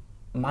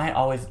 my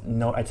always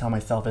note I tell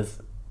myself is,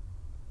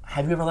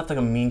 have you ever left like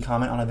a mean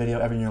comment on a video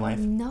ever in your life?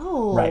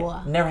 No.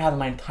 Right. Never have in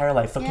my entire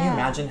life. So can you Yeah.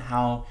 imagine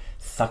how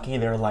sucky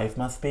their life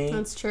must be?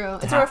 That's true. to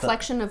It's a have to-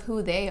 reflection of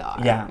who they are.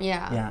 Yeah.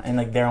 Yeah. Yeah. And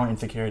like their own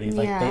insecurities.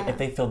 Like Yeah. if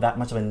they feel that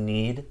much of a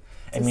need,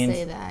 it To means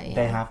say that, yeah.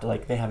 they have to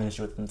they have an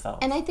issue with themselves.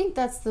 And I think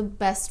that's the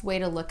best way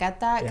to look at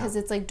that, because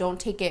Yeah. it's like, don't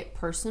take it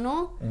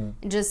personal.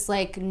 Just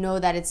like know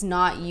that it's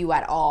not you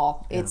at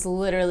all. It's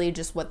literally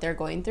just what they're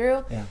going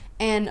through. Yeah.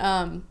 And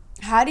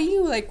how do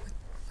you like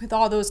with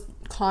all those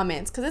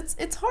comments? Because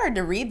it's hard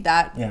to read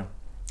that. Yeah.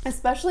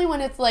 Especially when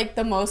it's like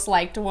the most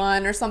liked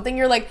one or something.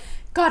 You're like,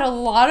 God, a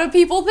lot of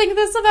people think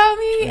this about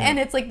me. Yeah. And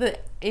it's like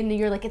and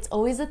you're like, it's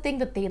always a thing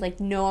that they like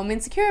know I'm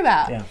insecure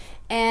about. Yeah.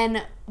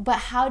 But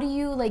how do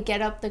you like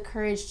get up the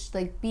courage to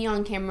like be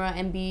on camera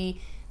and be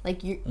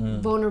like you're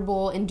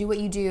vulnerable and do what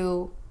you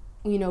do,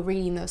 you know,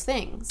 reading those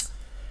things?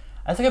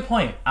 That's a good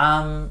point.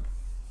 I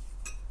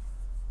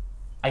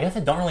guess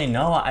I don't really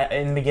know.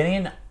 In the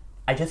beginning,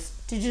 I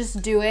just Did you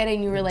just do it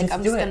and you were like, I'm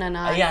do just it. gonna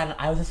not? Yeah, and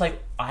I was just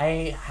like,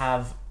 I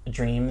have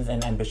dreams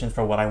and ambitions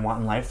for what I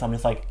want in life, so I'm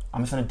just like,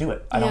 I'm just gonna do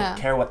it. I don't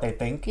care what they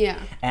think. Yeah.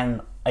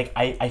 And like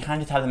I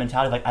kind of just have the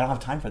mentality of, like, I don't have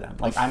time for them.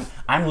 Like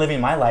I'm living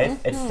my life.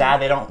 It's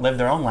sad they don't live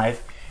their own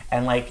life.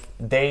 And like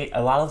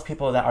a lot of those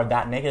people that are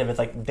that negative, it's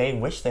like they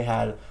wish they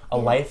had a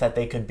life that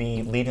they could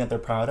be leading that they're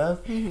proud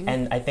of.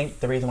 And I think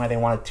the reason why they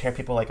want to tear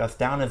people like us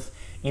down is,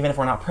 even if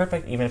we're not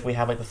perfect, even if we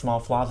have like the small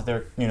flaws that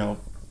they're, you know,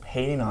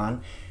 hating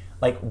on,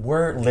 like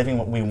we're living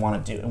what we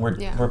want to do, and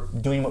we're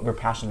doing what we're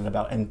passionate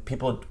about, and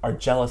people are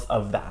jealous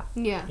of that.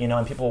 Yeah. You know,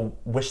 and people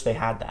wish they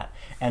had that.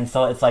 And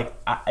so it's like,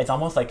 it's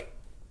almost like,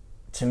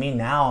 to me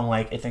now, I'm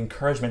like, it's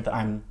encouragement that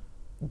I'm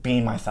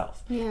being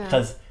myself. Yeah.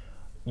 Because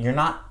you're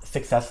not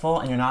successful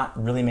and you're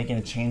not really making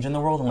a change in the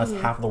world unless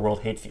half of the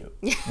world hates you,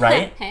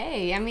 right?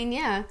 Hey, I mean,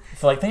 yeah.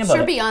 So like, think about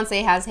it.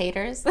 Beyonce has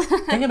haters.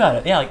 Think about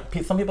it. Yeah,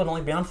 like some people don't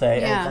like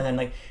Beyonce, and then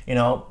like, you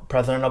know,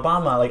 President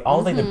Obama, like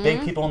all like the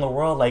big people in the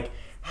world, like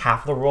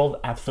half the world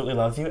absolutely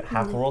loves you,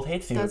 half the world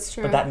hates you. That's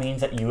true. But that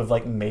means that you have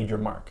like made your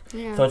mark.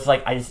 Yeah. So it's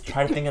like, I just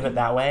try to think of it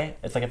that way.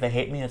 It's like, if they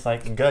hate me, it's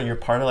like, good, you're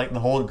part of like the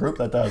whole group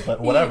that does,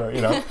 but whatever,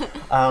 you know.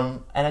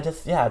 And I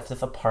just, it's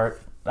just a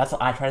part. That's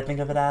what I try to think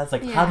of it as.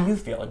 Like, how do you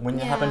feel? Like, when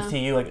it happens to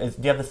you, like, do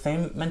you have the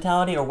same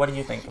mentality, or what do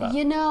you think about?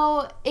 You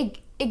know,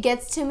 it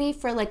gets to me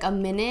for, like, a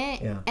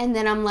minute, and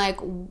then I'm like,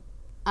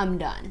 I'm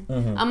done.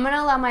 I'm going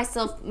to allow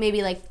myself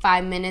maybe, like,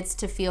 5 minutes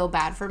to feel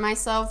bad for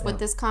myself with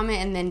this comment,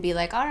 and then be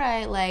like, all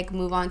right, like,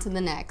 move on to the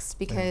next,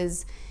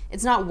 because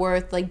it's not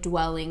worth, like,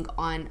 dwelling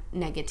on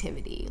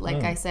negativity.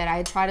 Like I said,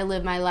 I try to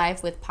live my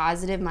life with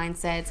positive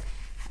mindsets,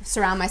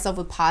 surround myself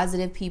with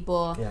positive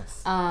people.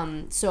 Yes.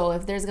 So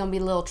if there's gonna be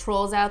little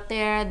trolls out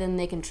there, then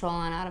they can troll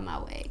on out of my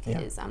way,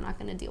 because I'm not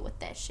gonna deal with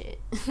that shit.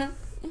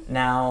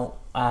 Now,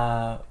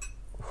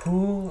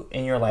 who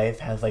in your life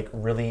has like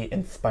really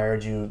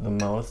inspired you the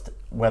most,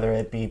 whether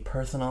it be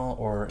personal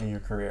or in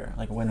your career?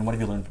 Like, what have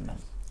you learned from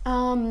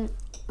them?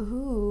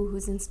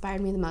 Who's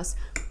inspired me the most?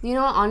 You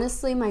know,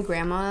 honestly, my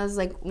grandma is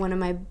like one of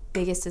my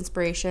biggest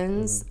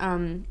inspirations.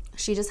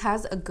 She just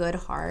has a good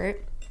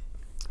heart,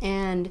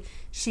 and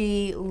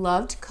she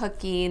loved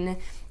cooking,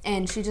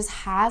 and she just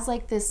has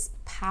like this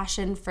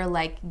passion for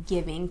like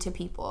giving to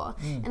people.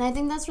 And I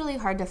think that's really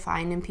hard to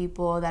find in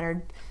people that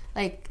are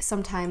like,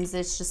 sometimes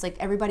it's just like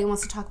everybody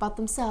wants to talk about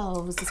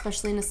themselves,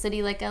 especially in a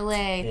city like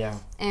LA. Yeah.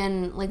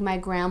 And like, my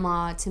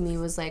grandma to me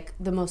was like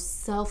the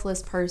most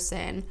selfless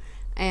person,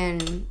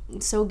 and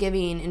so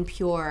giving and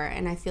pure,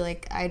 and I feel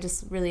like I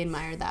just really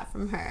admired that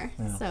from her.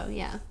 So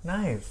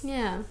nice.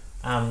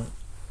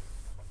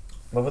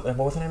 What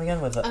was her name again?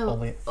 Was it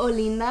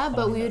Olinda,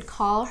 but we would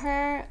call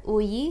her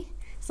Uyi.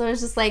 So it's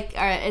just like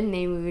a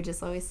name we would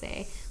just always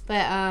say. But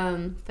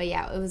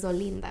yeah, it was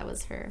Olinda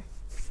was her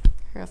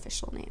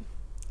official name.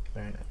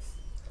 Very nice.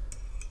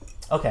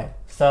 Okay,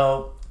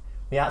 so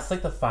we asked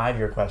like the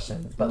 5-year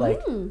question, but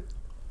like,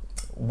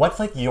 what's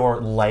like your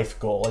life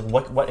goal?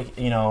 Like, what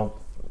you know,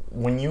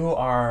 when you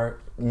are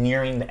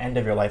nearing the end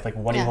of your life, like,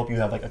 what do you hope you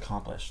have like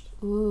accomplished?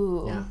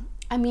 Yeah.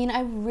 I mean,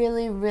 I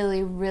really,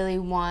 really, really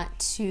want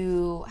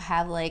to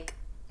have like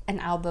an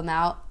album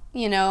out,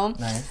 you know?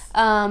 Nice.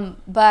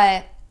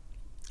 But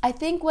I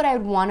think what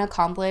I'd want to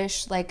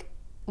accomplish, like,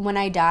 when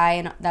I die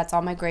and that's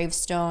on my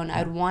gravestone,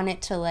 I'd want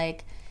it to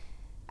like,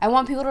 I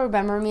want people to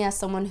remember me as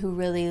someone who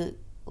really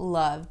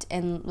loved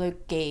and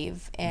like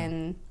gave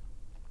and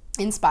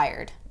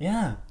inspired.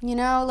 Yeah. You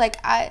know, like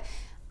I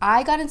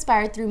got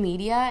inspired through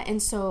media,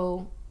 and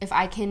so if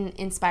I can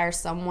inspire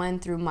someone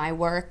through my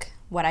work,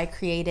 what I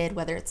created,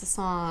 whether it's a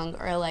song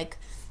or like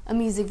a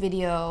music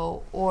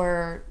video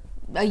or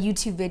a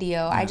YouTube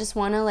video, I just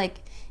want to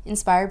like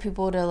inspire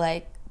people to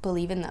like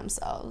believe in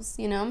themselves,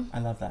 you know? I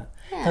love that.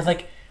 Because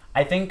like,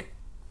 I think,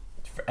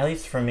 at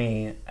least for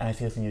me, and I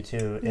see this in you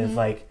too, is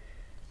like,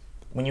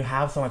 when you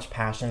have so much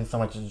passion, so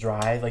much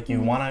drive, like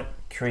you want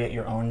to create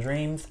your own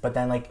dreams, but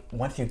then like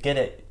once you get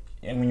it,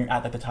 and when you're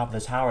at like the top of the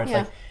tower, it's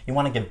like you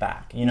want to give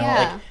back, you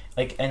know?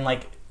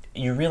 Like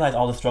you realize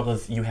all the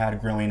struggles you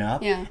had growing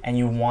up, and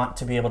you want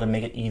to be able to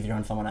make it easier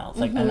on someone else.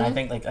 Like, and I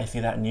think like I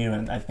see that in you,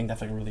 and I think that's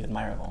like really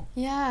admirable.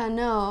 Yeah,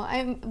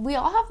 no, we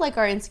all have like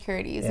our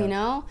insecurities, you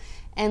know,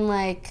 and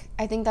like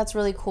I think that's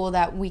really cool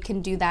that we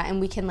can do that,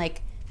 and we can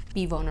like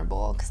be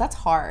vulnerable, because that's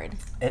hard.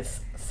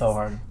 It's so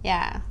hard.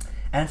 Yeah.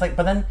 And it's like,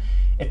 but then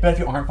if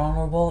you aren't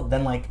vulnerable,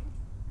 then like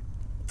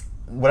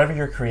whatever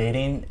you're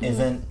creating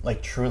isn't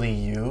like truly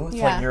you. It's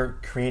like you're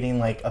creating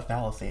like a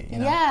fallacy, you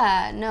know?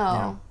 Yeah, no.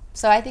 Yeah.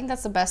 So I think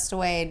that's the best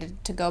way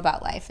to go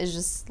about life, is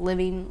just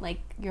living like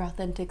your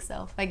authentic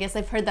self. I guess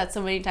I've heard that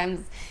so many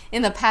times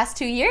in the past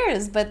 2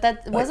 years, but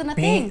that wasn't a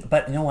thing.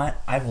 But you know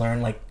what? I've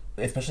learned, like,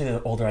 especially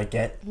the older I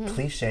get,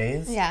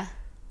 cliches,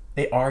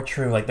 they are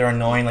true. Like, they're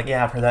annoying. Like,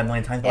 I've heard that a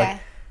million times, but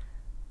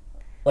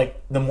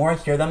like the more I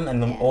hear them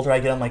and the older I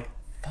get, I'm like,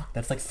 fuck,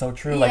 that's like so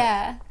true. Like,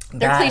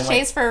 they're cliches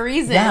like, for a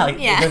reason. Yeah, like,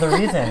 they're the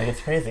reason. It's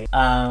crazy.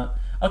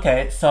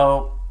 Okay,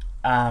 so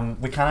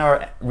we kind of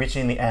are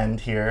reaching the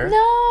end here.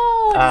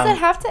 No, does it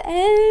have to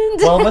end?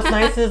 Well, what's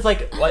nice is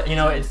like, you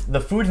know, it's the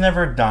food's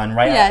never done,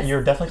 right? Yes.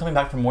 You're definitely coming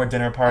back for more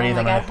dinner parties.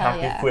 I'm gonna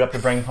pack your food up to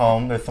bring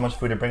home. There's so much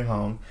food to bring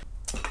home.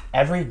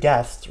 every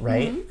guest,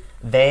 right?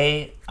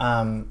 They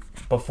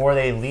before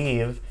they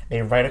leave,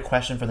 they write a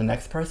question for the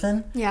next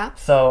person. Yeah.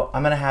 So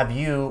I'm gonna have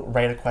you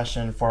write a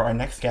question for our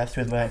next guest,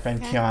 who is my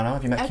friend Keanu.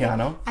 Have you met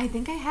Keanu? I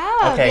think I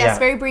have. Okay, yes, yeah.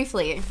 very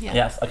briefly. Yeah.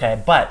 Yes.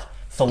 Okay. But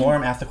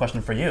Salorm asked a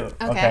question for you.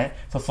 Okay.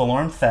 So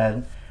Salorm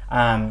said,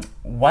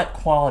 "What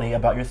quality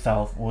about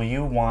yourself will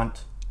you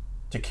want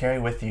to carry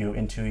with you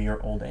into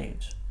your old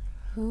age?"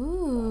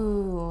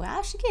 Ooh,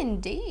 wow, she's getting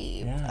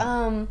deep.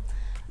 Yeah.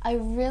 I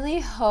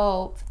really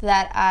hope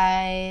that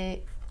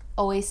I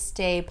always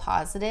stay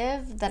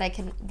positive,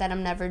 that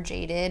I'm never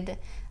jaded,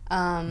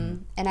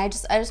 and I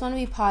just want to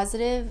be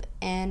positive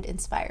and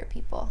inspire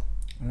people.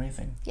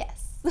 Amazing.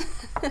 Yes.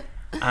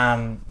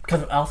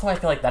 Because also I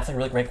feel like that's a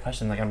really great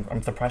question. Like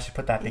I'm surprised you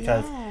put that,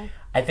 because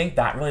I think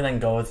that really then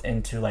goes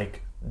into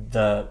like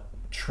the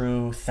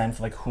true sense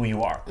of like who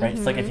you are, right?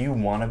 So like if you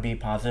want to be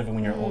positive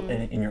when you're old,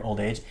 in your old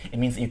age, it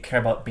means that you care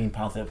about being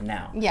positive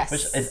now. Yes.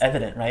 Which is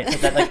evident, right?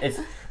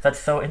 So that's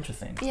so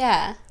interesting.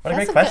 Yeah. What a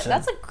great question.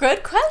 That's a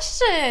good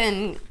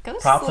question. Go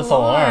Props to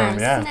Salorm,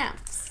 yeah.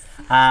 Snaps.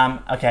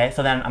 Okay,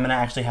 so then I'm gonna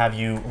actually have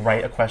you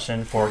write a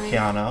question for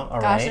Keanu. All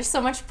right. Gosh, there's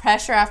so much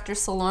pressure after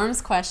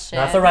Salorm's question.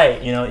 That's all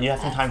right. You know, you have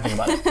some time to think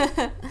about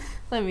it.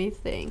 Let me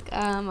think.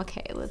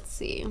 Okay, let's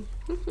see.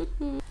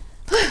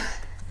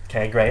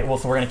 Okay, great. Well,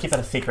 so we're going to keep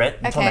that a secret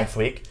until next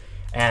week.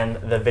 And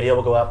the video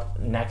will go up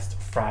next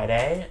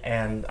Friday.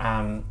 And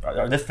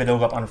or this video will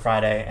go up on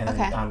Friday. And then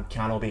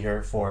Keanu will be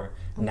here for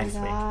next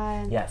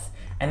week. Yes.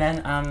 And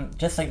then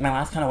just like my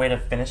last kind of way to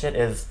finish it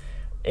is,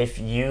 if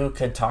you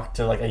could talk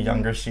to like a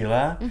younger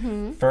Sheila,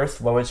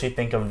 first, what would she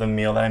think of the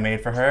meal that I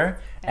made for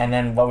her? And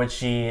then what would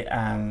she,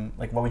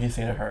 what would you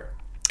say to her?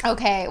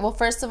 Okay, well,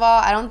 first of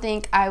all, I don't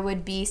think I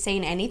would be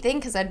saying anything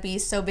because I'd be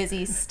so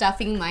busy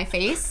stuffing my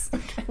face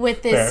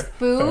with this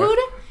food.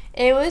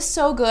 It was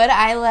so good.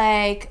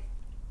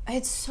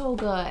 It's so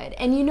good.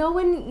 And you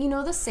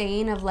know the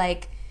saying of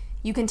like,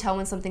 you can tell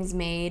when something's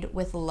made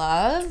with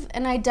love,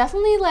 and I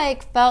definitely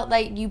like felt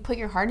like you put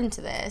your heart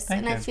into this.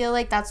 Thank you. I feel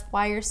like that's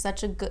why you're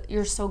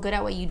so good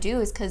at what you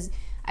do, is because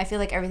I feel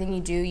like everything you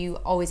do, you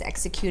always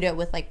execute it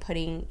with like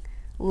putting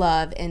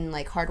love and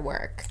like hard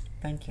work.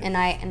 Thank you. And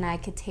I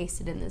could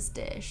taste it in this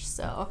dish.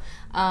 So,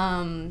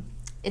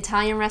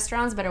 Italian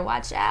restaurants better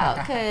watch out,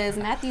 because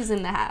Matthew's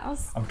in the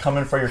house. I'm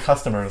coming for your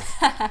customers.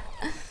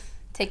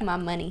 Take my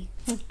money.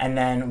 And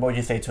then what would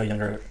you say to a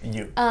younger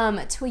you?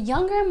 To a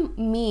younger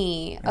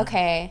me,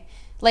 okay.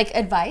 Like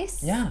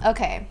advice? Yeah.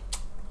 Okay.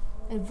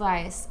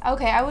 Advice.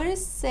 Okay, I would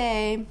just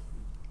say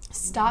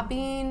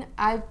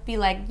I'd be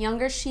like,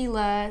 younger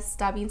Sheila,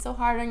 stop being so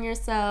hard on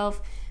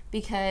yourself,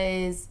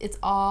 because it's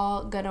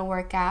all gonna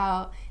work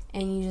out.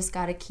 And you just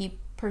gotta keep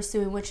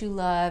pursuing what you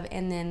love,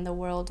 and then the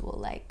world will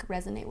like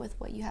resonate with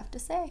what you have to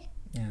say.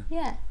 Yeah.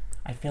 Yeah.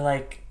 I feel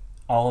like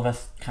all of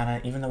us kind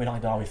of, even though we don't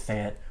like to always say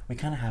it, we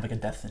kind of have like a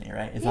destiny,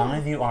 right? As long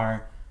as you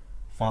are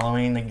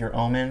following like your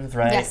omens,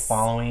 right? Yes.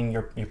 Following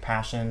your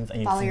passions, and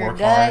you Follow just your work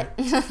gut.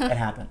 hard, it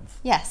happens.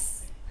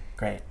 Yes.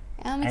 Great.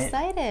 I'm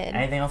excited.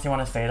 Anything else you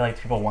want to say to like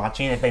people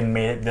watching, if they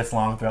made it this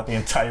long throughout the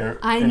entire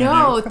I interview?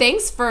 know.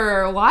 Thanks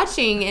for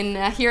watching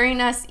and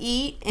hearing us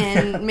eat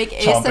and make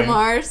Chomping.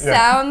 ASMR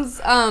sounds.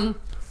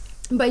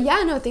 But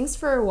yeah, no, thanks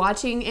for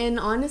watching. And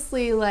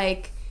honestly,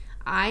 like,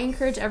 I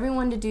encourage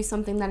everyone to do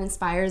something that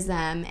inspires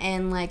them,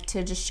 and like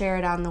to just share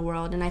it out in the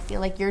world. And I feel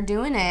like you're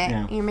doing it.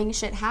 Yeah. And you're making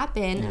shit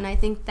happen. And I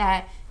think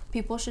that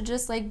people should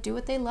just like do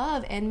what they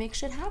love and make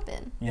shit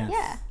happen. Yes.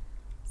 Yeah.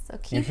 So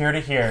You're keep. here to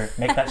hear.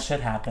 Make that shit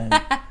happen.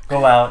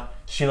 Go out.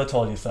 Sheila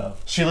told you so.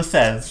 Sheila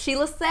says.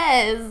 Sheila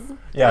says.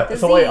 Yeah. with a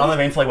So wait, Z. on the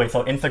vein, so like wait.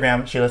 So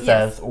Instagram, Sheila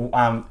Yes. says.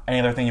 Any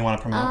other thing you want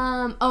to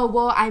promote? Oh,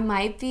 well, I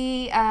might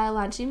be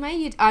launching my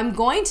YouTube. I'm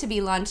going to be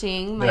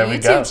launching my There we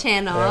go. YouTube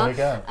channel. There we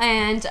go.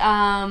 And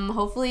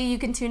hopefully you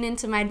can tune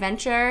into my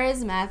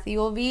adventures. Matthew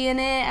will be in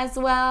it as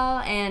well.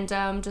 And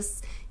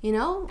just,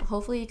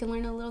 hopefully you can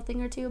learn a little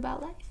thing or two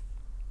about life.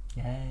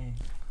 Yay.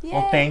 Yay.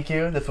 Well, thank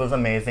you. This was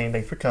amazing.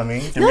 Thanks for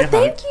coming. Give me No, a hug.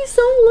 thank you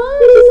so much.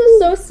 This is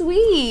so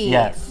sweet.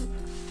 Yes.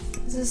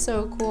 This is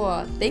so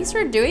cool. Thanks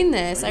for doing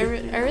this. I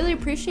really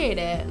appreciate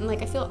it. And,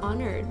 I feel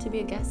honored to be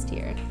a guest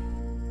here.